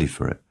was ready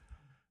for it.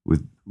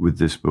 With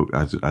this book,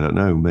 I don't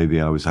know, maybe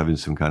I was having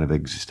some kind of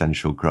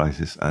existential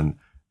crisis, and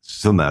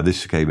somehow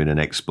this came in and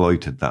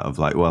exploited that of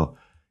like, well,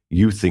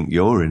 you think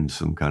you're in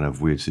some kind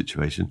of weird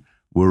situation.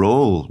 We're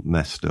all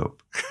messed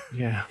up.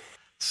 Yeah.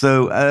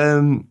 So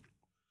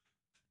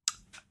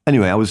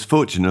anyway, I was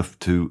fortunate enough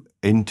to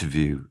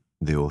interview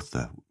the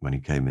author when he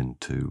came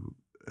into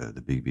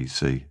the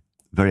BBC.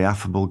 Very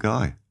affable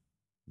guy,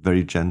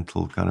 very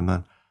gentle kind of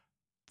man,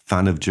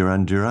 fan of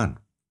Duran Duran.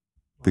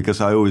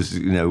 Because I always,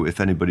 if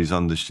anybody's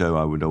on the show,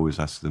 I would always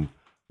ask them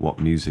what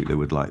music they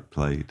would like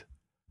played.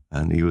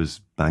 And he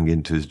was bang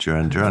into his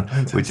Duran Duran,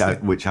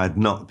 which I'd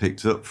not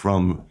picked up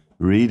from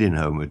reading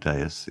Homo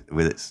Deus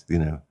with its,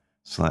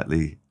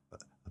 slightly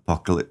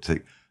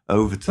apocalyptic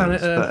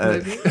overtones.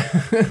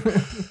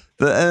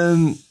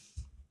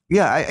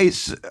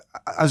 It's, as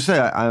I say,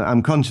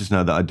 I'm conscious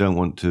now that I don't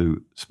want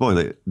to spoil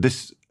it.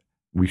 This,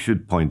 we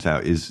should point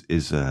out, is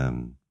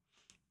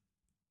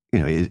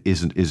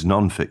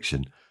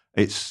non-fiction.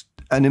 It's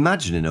an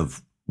imagining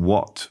of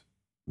what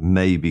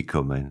may be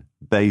coming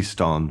based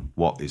on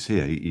what is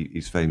here.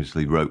 He's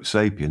famously wrote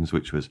 *Sapiens*,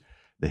 which was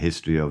the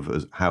history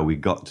of how we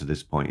got to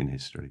this point in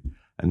history.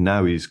 And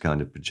now he's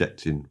kind of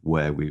projecting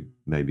where we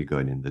may be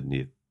going in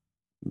the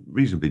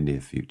reasonably near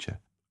future.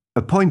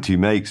 A point he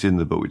makes in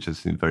the book, which I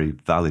think is a very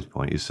valid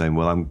point, is saying,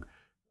 well, I'm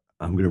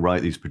going to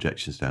write these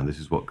projections down. This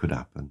is what could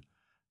happen.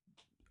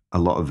 A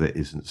lot of it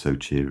isn't so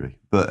cheery.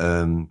 But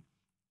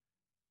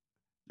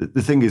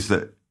the thing is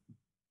that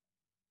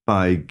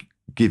by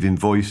giving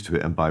voice to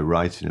it and by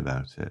writing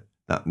about it,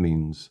 that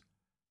means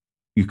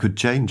you could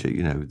change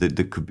it,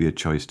 there could be a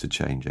choice to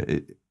change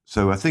it.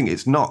 So I think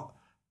it's not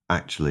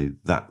actually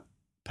that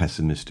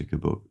pessimistic a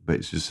book, but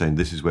it's just saying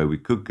this is where we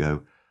could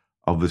go.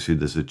 Obviously,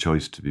 there's a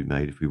choice to be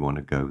made if we want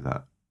to go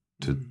that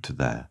to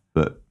there.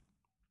 But,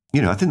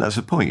 I think that's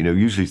the point.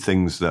 Usually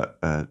things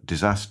that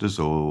disasters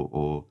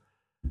or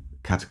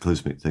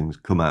cataclysmic things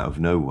come out of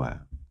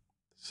nowhere.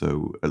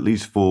 So at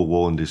least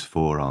forewarned is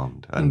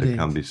forearmed, and Indeed. There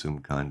can be some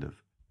kind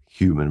of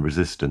human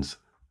resistance.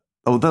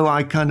 Although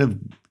I kind of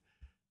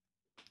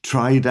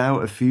tried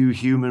out a few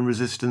human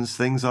resistance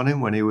things on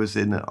him when he was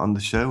on the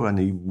show, and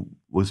he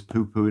was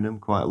poo-pooing them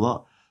quite a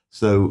lot.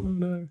 So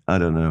no. I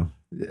don't know.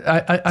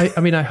 I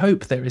mean, I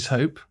hope there is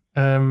hope,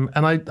 and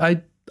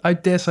I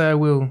dare say I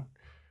will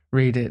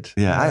read it.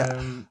 Yeah,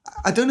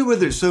 I don't know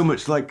whether it's so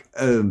much like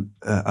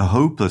a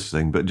hopeless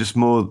thing, but just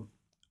more,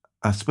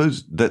 I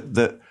suppose, that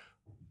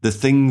the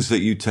things that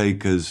you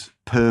take as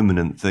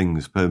permanent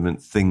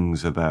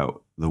things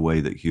about the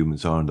way that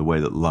humans are and the way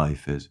that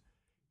life is,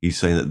 he's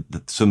saying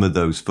that some of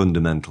those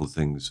fundamental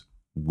things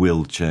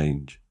will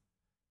change.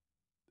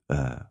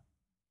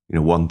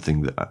 One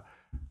thing that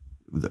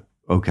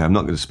okay, I'm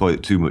not going to spoil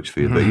it too much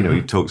for you, but,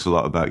 he talks a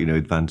lot about,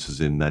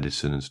 advances in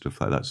medicine and stuff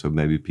like that. So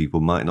maybe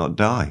people might not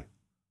die.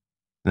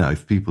 Now,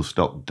 if people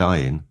stop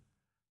dying,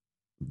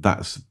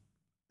 that's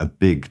a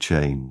big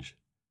change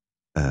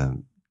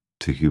to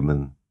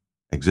human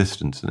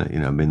existence.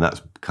 And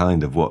that's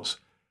kind of what's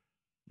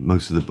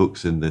most of the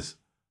books in this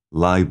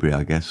library,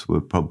 I guess,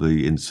 were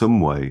probably in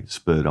some way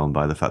spurred on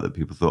by the fact that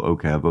people thought,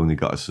 okay, I've only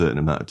got a certain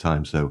amount of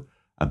time, so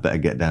I better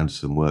get down to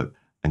some work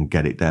and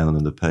get it down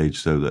on the page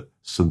so that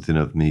something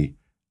of me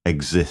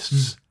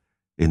exists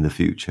in the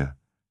future.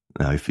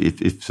 Now,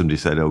 if somebody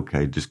said,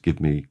 okay, just give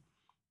me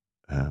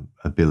 £1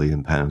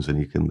 billion and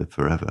you can live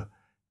forever,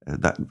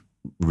 that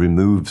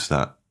removes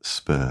that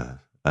spur,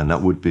 and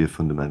that would be a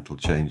fundamental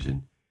change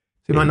in.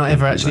 So you might not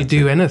ever actually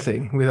do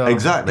anything without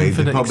exactly.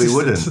 They probably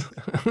existence.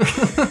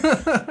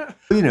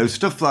 Wouldn't.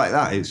 Stuff like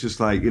that. It's just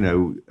like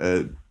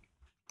when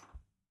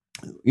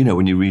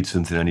you read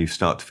something and you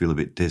start to feel a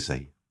bit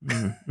dizzy.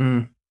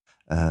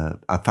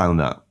 I found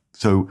that.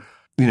 So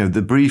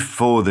the brief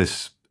for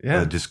this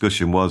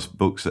discussion was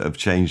books that have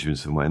changed you in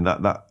some way, and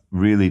that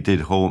really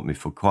did haunt me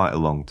for quite a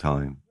long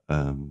time.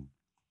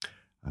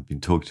 I've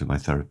been talking to my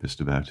therapist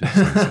about it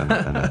since,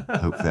 and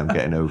hopefully I'm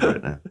getting over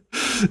it now.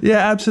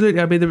 Yeah, absolutely.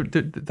 I mean,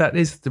 that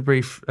is the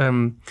brief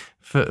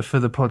for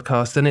the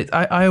podcast, and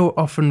I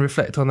often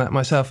reflect on that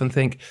myself and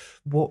think,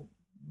 what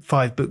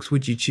 5 books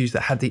would you choose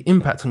that had the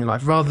impact on your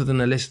life, rather than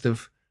a list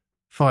of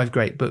 5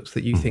 great books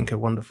that you think are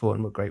wonderful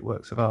and were great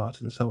works of art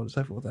and so on and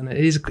so forth. And it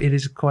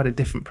is quite a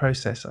different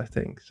process, I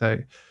think. So,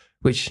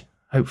 which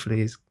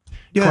hopefully is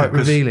quite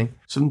revealing.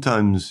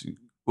 Sometimes, and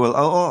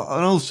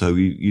also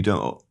you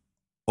don't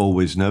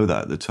always know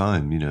that at the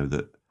time,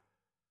 that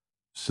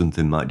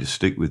something might just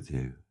stick with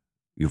you.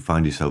 You'll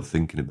find yourself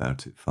thinking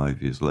about it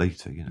 5 years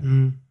later,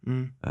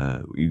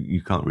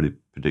 You can't really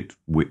predict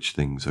which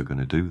things are going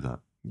to do that.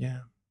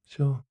 Yeah,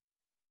 sure.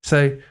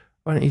 So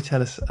why don't you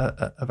tell us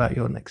about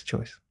your next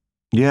choice?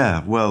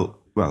 Yeah, well,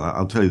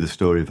 I'll tell you the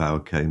story of how I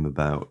came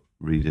about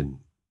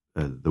reading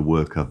the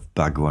work of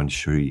Bhagwan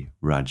Sri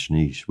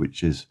Rajneesh,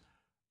 which is,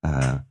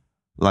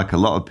 like a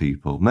lot of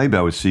people, maybe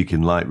I was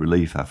seeking light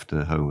relief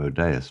after Homo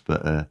Deus,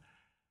 but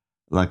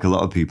like a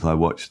lot of people, I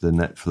watched the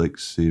Netflix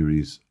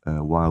series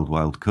Wild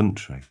Wild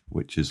Country,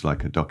 which is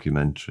like a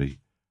documentary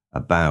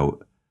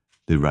about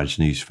the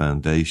Rajneesh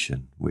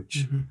Foundation,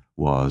 which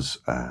was,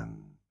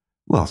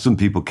 some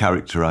people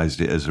characterized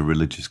it as a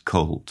religious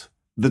cult.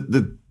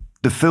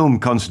 The film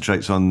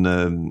concentrates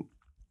on,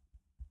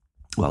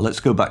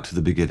 let's go back to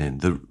the beginning.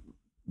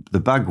 The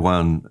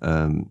Bhagwan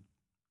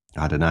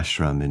had an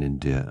ashram in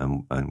India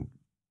and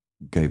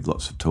gave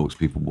lots of talks.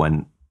 People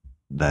went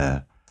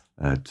there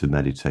to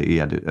meditate. He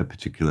had a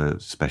particular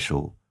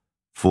special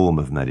form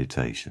of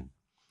meditation.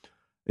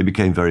 It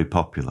became very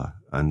popular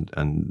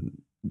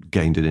and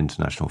gained an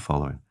international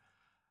following.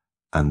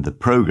 And the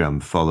program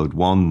followed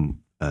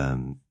one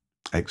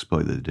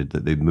exploit that they did,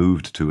 that they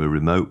moved to a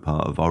remote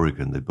part of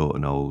Oregon. They bought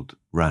an old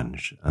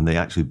ranch and they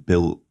actually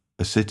built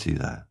a city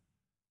there.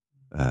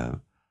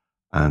 The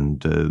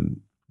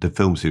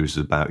film series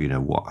is about,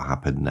 what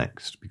happened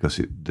next,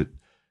 because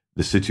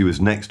the city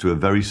was next to a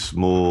very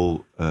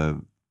small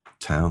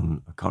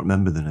town. I can't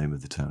remember the name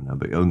of the town now,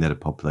 but it only had a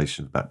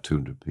population of about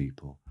 200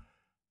 people.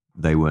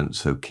 They weren't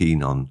so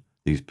keen on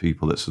these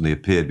people that suddenly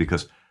appeared,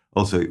 because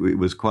also it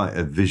was quite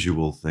a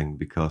visual thing,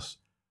 because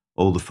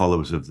all the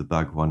followers of the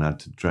Bhagwan had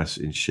to dress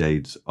in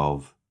shades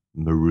of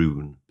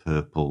maroon,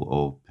 purple,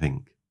 or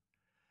pink.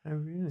 Oh,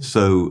 really?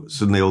 So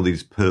suddenly all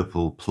these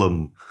purple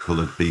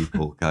plum-coloured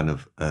people kind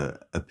of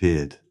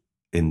appeared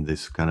in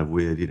this kind of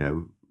weird,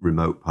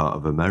 remote part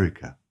of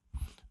America.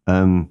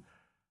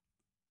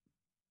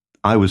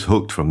 I was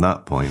hooked from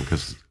that point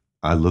because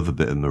I love a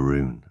bit of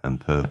maroon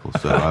and purple.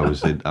 So I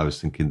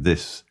was thinking,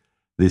 this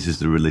is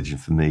the religion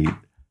for me,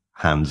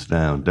 hands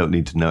down. Don't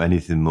need to know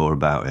anything more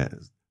about it,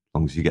 as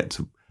long as you get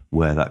to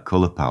wear that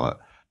colour palette.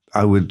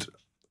 I would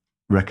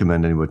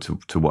recommend anyone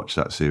to watch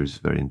that series. It's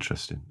very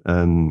interesting.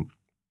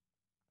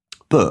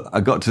 But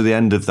I got to the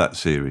end of that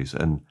series,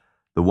 and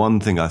the one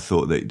thing I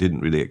thought that it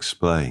didn't really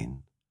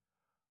explain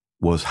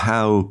was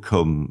how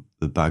come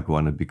the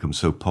Bhagwan had become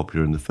so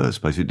popular in the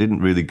first place. It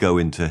didn't really go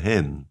into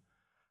him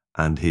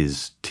and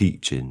his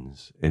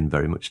teachings in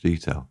very much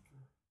detail,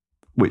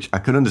 which I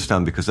can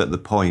understand because at the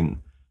point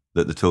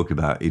that they're talking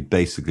about, he'd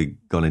basically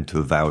gone into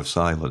a vow of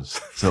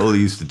silence. So all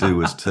he used to do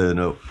was turn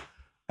up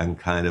and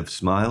kind of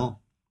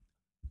smile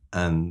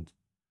and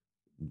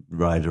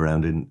ride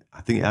around in, I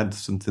think it had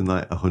something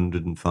like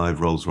 105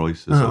 Rolls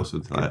Royces or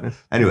something like that.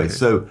 Anyway,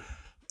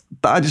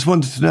 but I just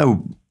wanted to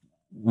know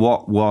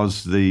what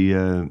was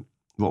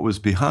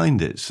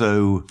behind it.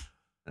 So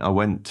I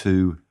went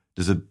to,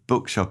 there's a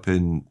bookshop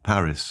in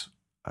Paris.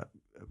 I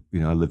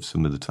lived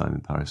some of the time in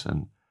Paris,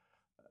 and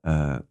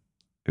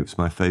it was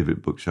my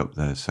favourite bookshop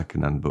there,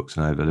 second-hand books,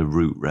 and I had a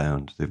route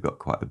round. They've got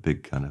quite a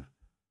big kind of,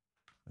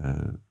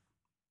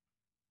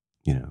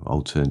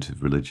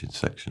 alternative religion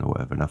section or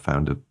whatever, and I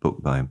found a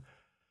book by him.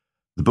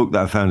 The book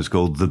that I found is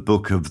called The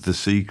Book of the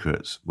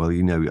Secrets. Well,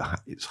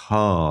 it's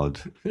hard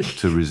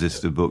to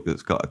resist a book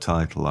that's got a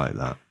title like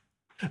that.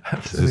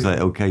 Absolutely. It's like,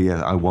 okay,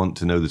 yeah, I want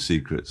to know the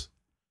secrets.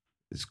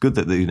 It's good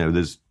that,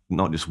 there's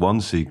not just one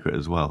secret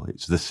as well.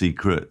 It's the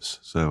secrets.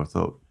 So I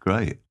thought,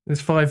 great.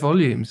 There's 5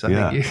 volumes,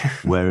 I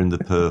think. Wearing the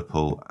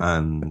Purple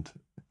and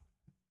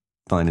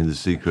Finding the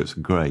Secrets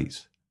are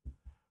great.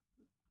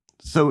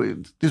 So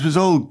this was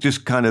all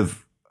just kind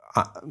of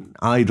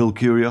idle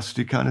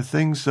curiosity kind of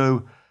thing.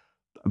 So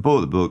I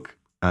bought the book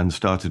and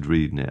started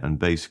reading it. And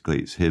basically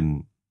it's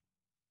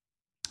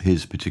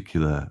his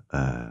particular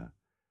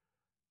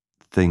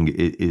thing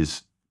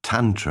is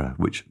Tantra,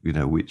 which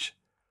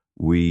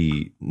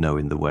we know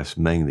in the West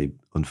mainly,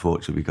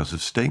 unfortunately, because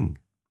of Sting.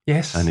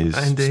 Yes,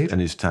 indeed.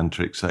 And his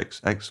tantric sex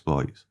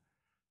exploits.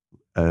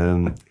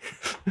 Yes,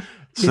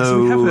 we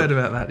have heard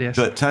about that, yes.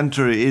 But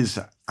Tantra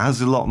has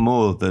a lot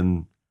more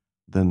than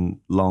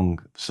long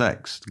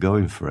sex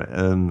going for it.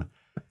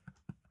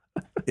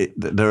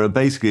 There are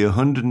basically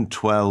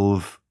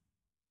 112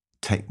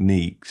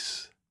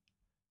 techniques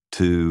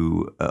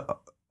to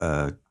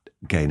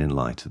gain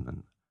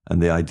enlightenment.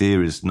 And the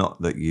idea is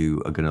not that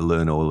you are going to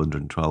learn all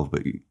 112,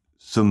 but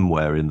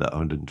somewhere in that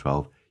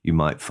 112, you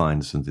might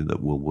find something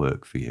that will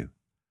work for you.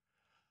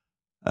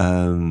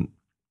 So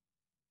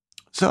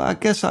I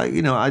guess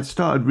I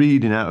started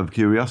reading out of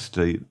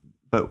curiosity,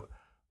 but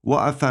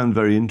what I found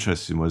very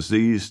interesting was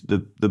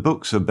the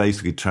books are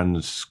basically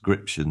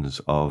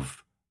transcriptions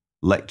of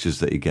lectures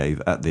that he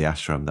gave at the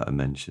ashram that I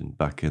mentioned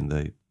back in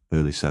the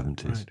early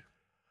 70s. Right.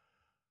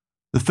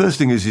 The first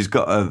thing is he's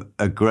got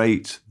a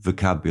great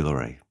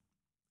vocabulary,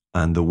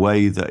 and the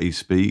way that he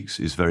speaks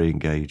is very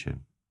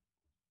engaging.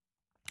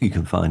 You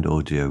can find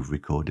audio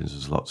recordings.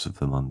 There's lots of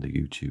them on the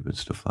YouTube and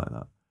stuff like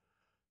that.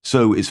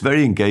 So it's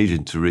very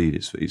engaging to read.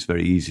 It's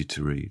very easy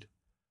to read.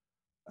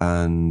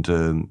 And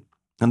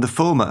the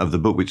format of the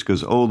book, which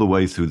goes all the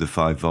way through the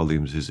 5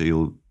 volumes, is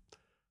he'll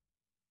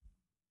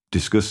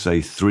discuss, say,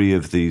 3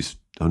 of these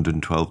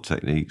 112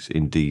 techniques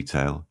in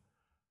detail.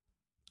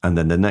 And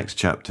then the next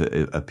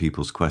chapter are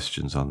people's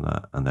questions on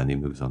that. And then he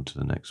moves on to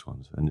the next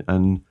ones.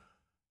 And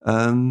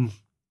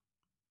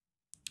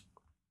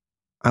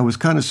I was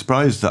kind of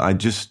surprised that I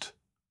just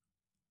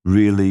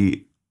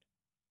really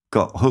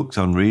got hooked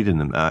on reading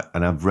them.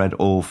 And I've read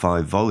all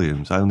 5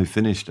 volumes. I only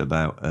finished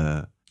about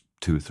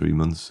 2 or 3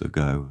 months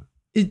ago.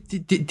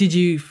 Did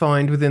you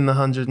find within the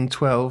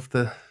 112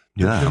 the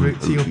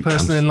route to your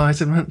personal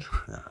enlightenment?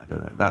 I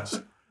don't know.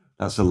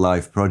 That's a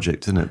life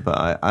project, isn't it?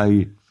 But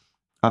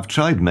I've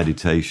tried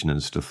meditation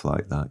and stuff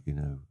like that,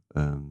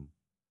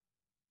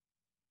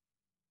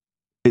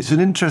 It's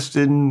an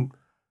interesting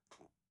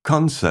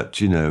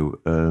concept,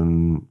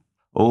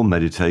 all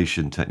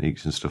meditation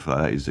techniques and stuff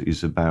like that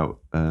is about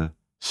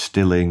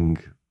stilling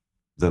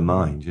the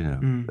mind,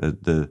 and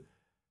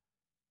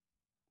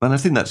I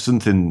think that's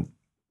something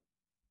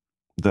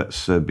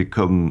that's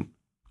become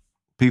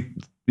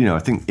people. I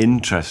think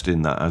interest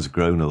in that has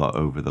grown a lot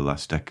over the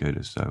last decade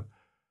or so.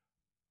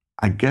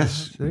 I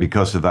guess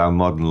because of our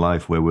modern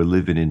life, where we're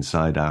living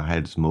inside our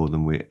heads more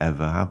than we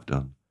ever have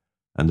done,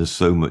 and there's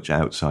so much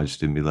outside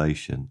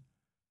stimulation.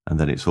 And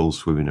then it's all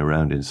swimming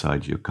around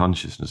inside your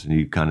consciousness. And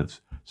you kind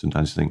of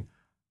sometimes think,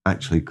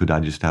 actually, could I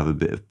just have a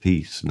bit of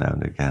peace now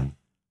and again?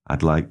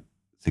 I'd like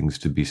things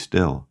to be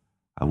still.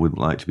 I wouldn't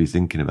like to be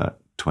thinking about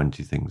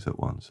 20 things at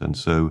once. And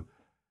so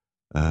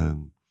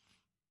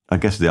I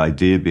guess the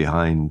idea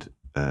behind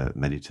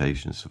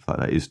meditation and stuff like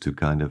that is to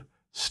kind of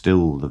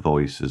still the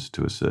voices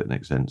to a certain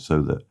extent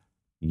so that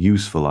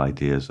useful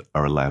ideas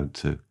are allowed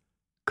to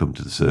come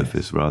to the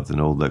surface, rather than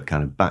all that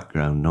kind of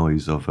background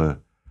noise of a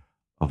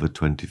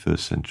 21st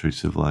century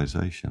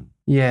civilization.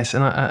 Yes,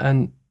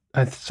 and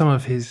some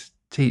of his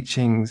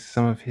teachings,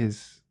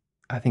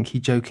 I think he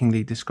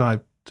jokingly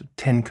described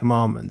 10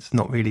 commandments,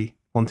 not really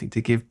wanting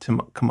to give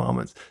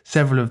commandments.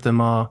 Several of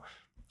them are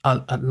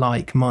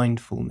like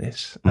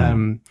mindfulness,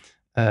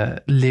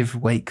 live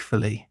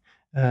wakefully,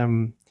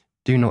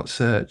 do not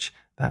search,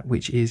 that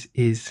which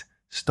is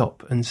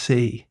stop and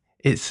see.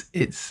 It's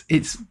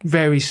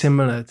very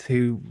similar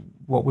to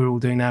what we're all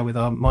doing now with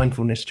our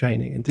mindfulness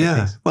training and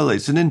techniques. Well,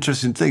 it's an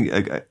interesting thing.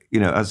 As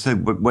I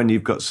said, when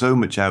you've got so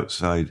much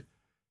outside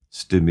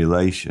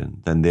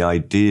stimulation, then the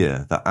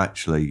idea that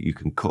actually you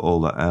can cut all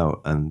that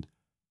out and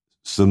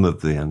some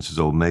of the answers,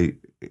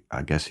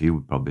 I guess he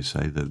would probably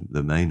say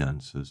the main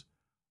answers,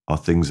 are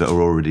things that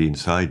are already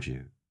inside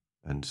you.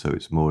 And so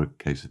it's more a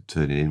case of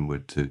turning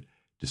inward to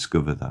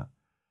discover that.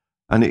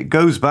 And it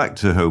goes back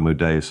to Homo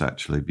Deus,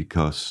 actually,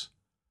 because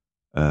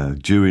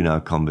during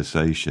our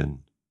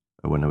conversation,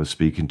 when I was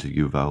speaking to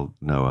Yuval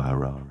Noah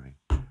Harari,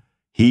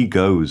 he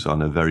goes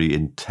on a very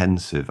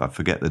intensive, I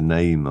forget the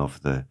name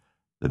of the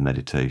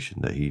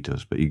meditation that he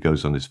does, but he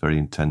goes on this very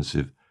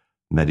intensive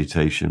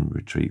meditation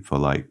retreat for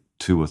like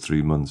 2 or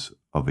 3 months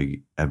of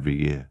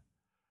every year.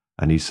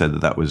 And he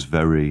said that was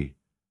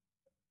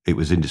it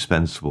was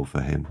indispensable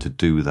for him to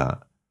do that,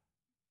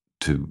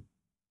 to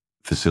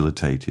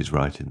facilitate his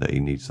writing, that he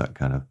needs that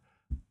kind of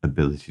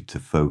ability to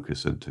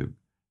focus and to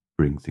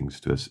bring things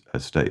to a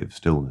state of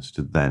stillness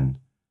to then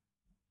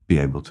be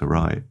able to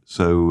write.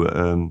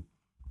 So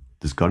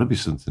there's got to be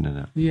something in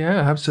it.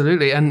 Yeah,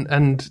 absolutely.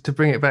 And to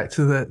bring it back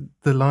to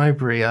the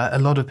library, a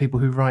lot of people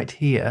who write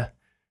here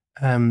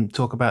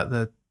talk about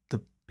the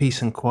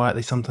peace and quiet.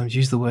 They sometimes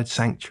use the word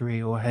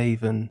sanctuary or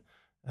haven,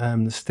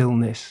 the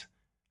stillness,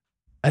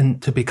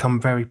 and to become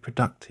very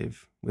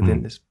productive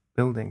within this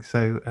building.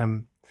 So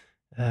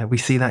we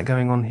see that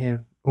going on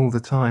here all the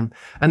time.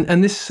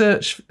 And this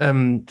search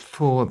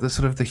for the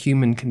sort of the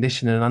human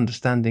condition and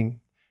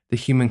understanding the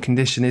human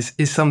condition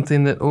is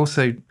something that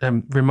also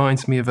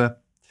reminds me of a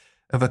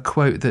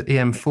quote that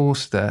E.M.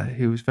 Forster,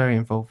 who was very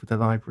involved with the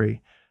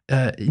library,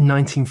 in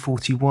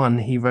 1941,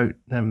 he wrote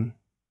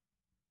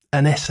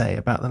an essay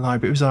about the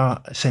library. It was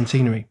our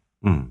centenary.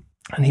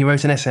 And he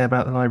wrote an essay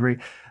about the library.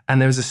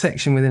 And there was a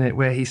section within it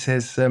where he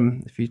says,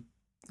 if you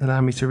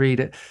allow me to read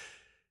it,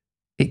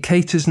 "It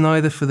caters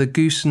neither for the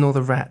goose nor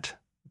the rat,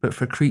 but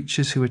for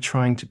creatures who are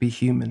trying to be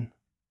human.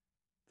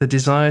 The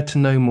desire to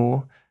know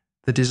more,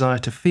 the desire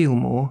to feel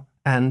more,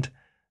 and,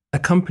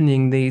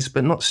 accompanying these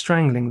but not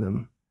strangling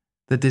them,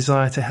 the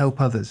desire to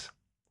help others.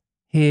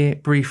 Here,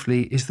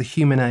 briefly, is the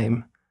human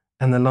aim,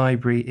 and the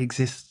library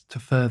exists to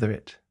further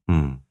it."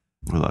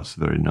 Well, that's a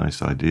very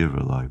nice idea of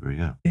a library,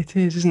 yeah. It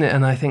is, isn't it?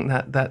 And I think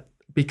that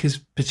because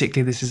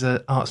particularly this is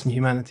an arts and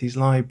humanities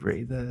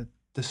library, the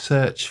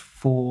search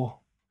for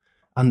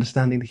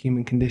understanding the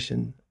human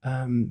condition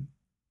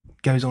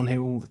goes on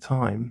here all the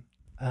time.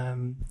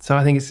 So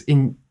I think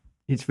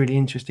it's really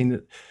interesting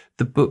that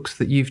the books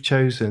that you've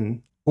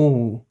chosen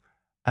all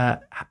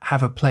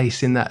have a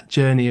place in that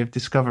journey of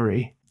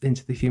discovery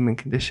into the human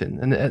condition,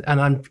 and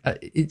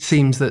it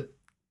seems that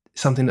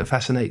something that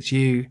fascinates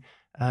you,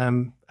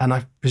 and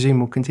I presume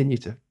will continue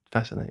to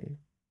fascinate you.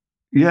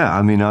 Yeah,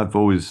 I mean, I've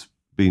always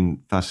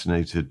been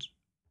fascinated.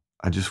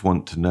 I just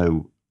want to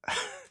know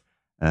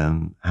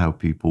how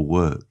people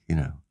work,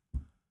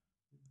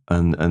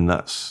 and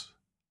that's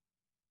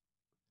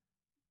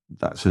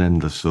an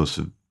endless source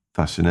of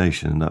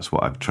fascination, and that's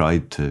what I've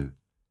tried to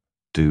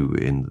do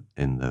in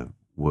the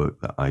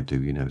work that I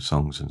do,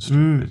 songs and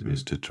stuff,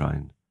 is to try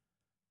and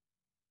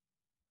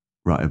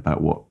write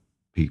about what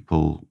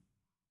people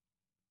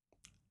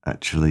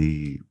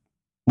actually,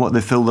 what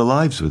they fill their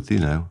lives with,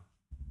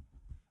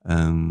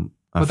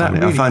 I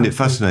find it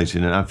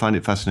fascinating, and I find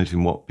it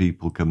fascinating what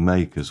people can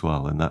make as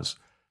well. And that's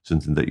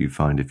something that you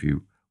find if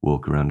you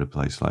walk around a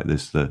place like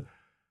this, that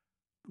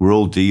we're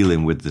all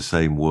dealing with the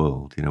same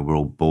world. We're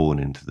all born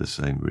into the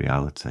same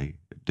reality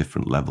at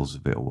different levels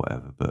of it or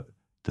whatever, but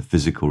the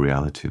physical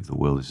reality of the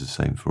world is the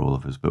same for all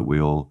of us, but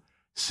we all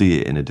see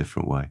it in a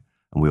different way,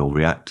 and we all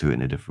react to it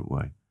in a different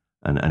way.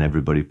 And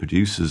everybody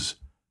produces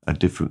a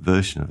different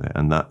version of it.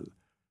 And that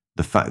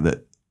the fact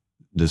that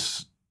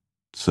there's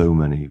so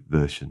many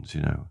versions,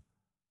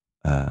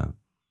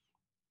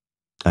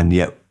 and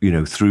yet,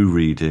 through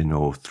reading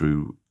or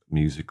through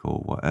music or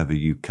whatever,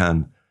 you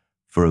can,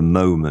 for a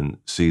moment,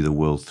 see the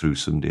world through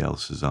somebody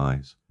else's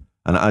eyes.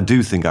 And I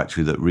do think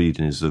actually that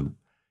reading is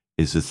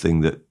the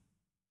thing that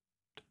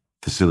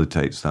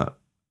facilitates that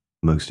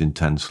most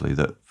intensely,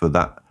 that for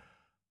that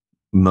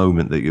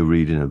moment that you're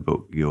reading a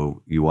book,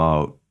 you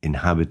are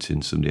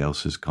inhabiting somebody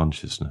else's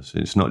consciousness.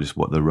 It's not just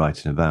what they're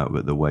writing about,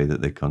 but the way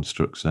that they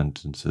construct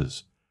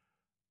sentences,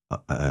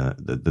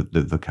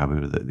 the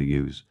vocabulary that they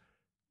use.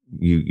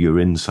 You're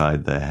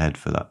inside their head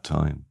for that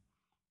time,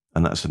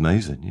 and that's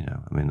amazing.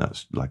 I mean,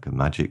 that's like a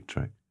magic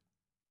trick.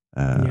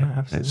 Yeah,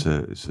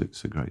 absolutely.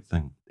 It's a great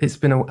thing. It's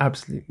been an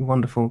absolutely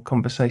wonderful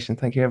conversation.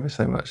 Thank you ever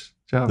so much,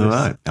 Jarvis. All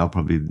right, I'll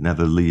probably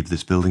never leave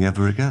this building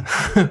ever again.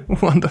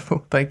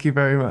 Wonderful. Thank you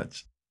very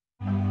much.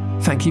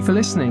 Thank you for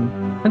listening.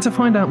 And to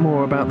find out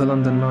more about the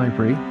London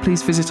Library,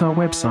 please visit our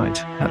website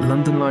at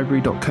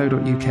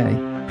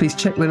londonlibrary.co.uk. Please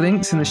check the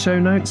links in the show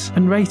notes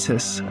and rate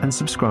us and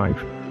subscribe.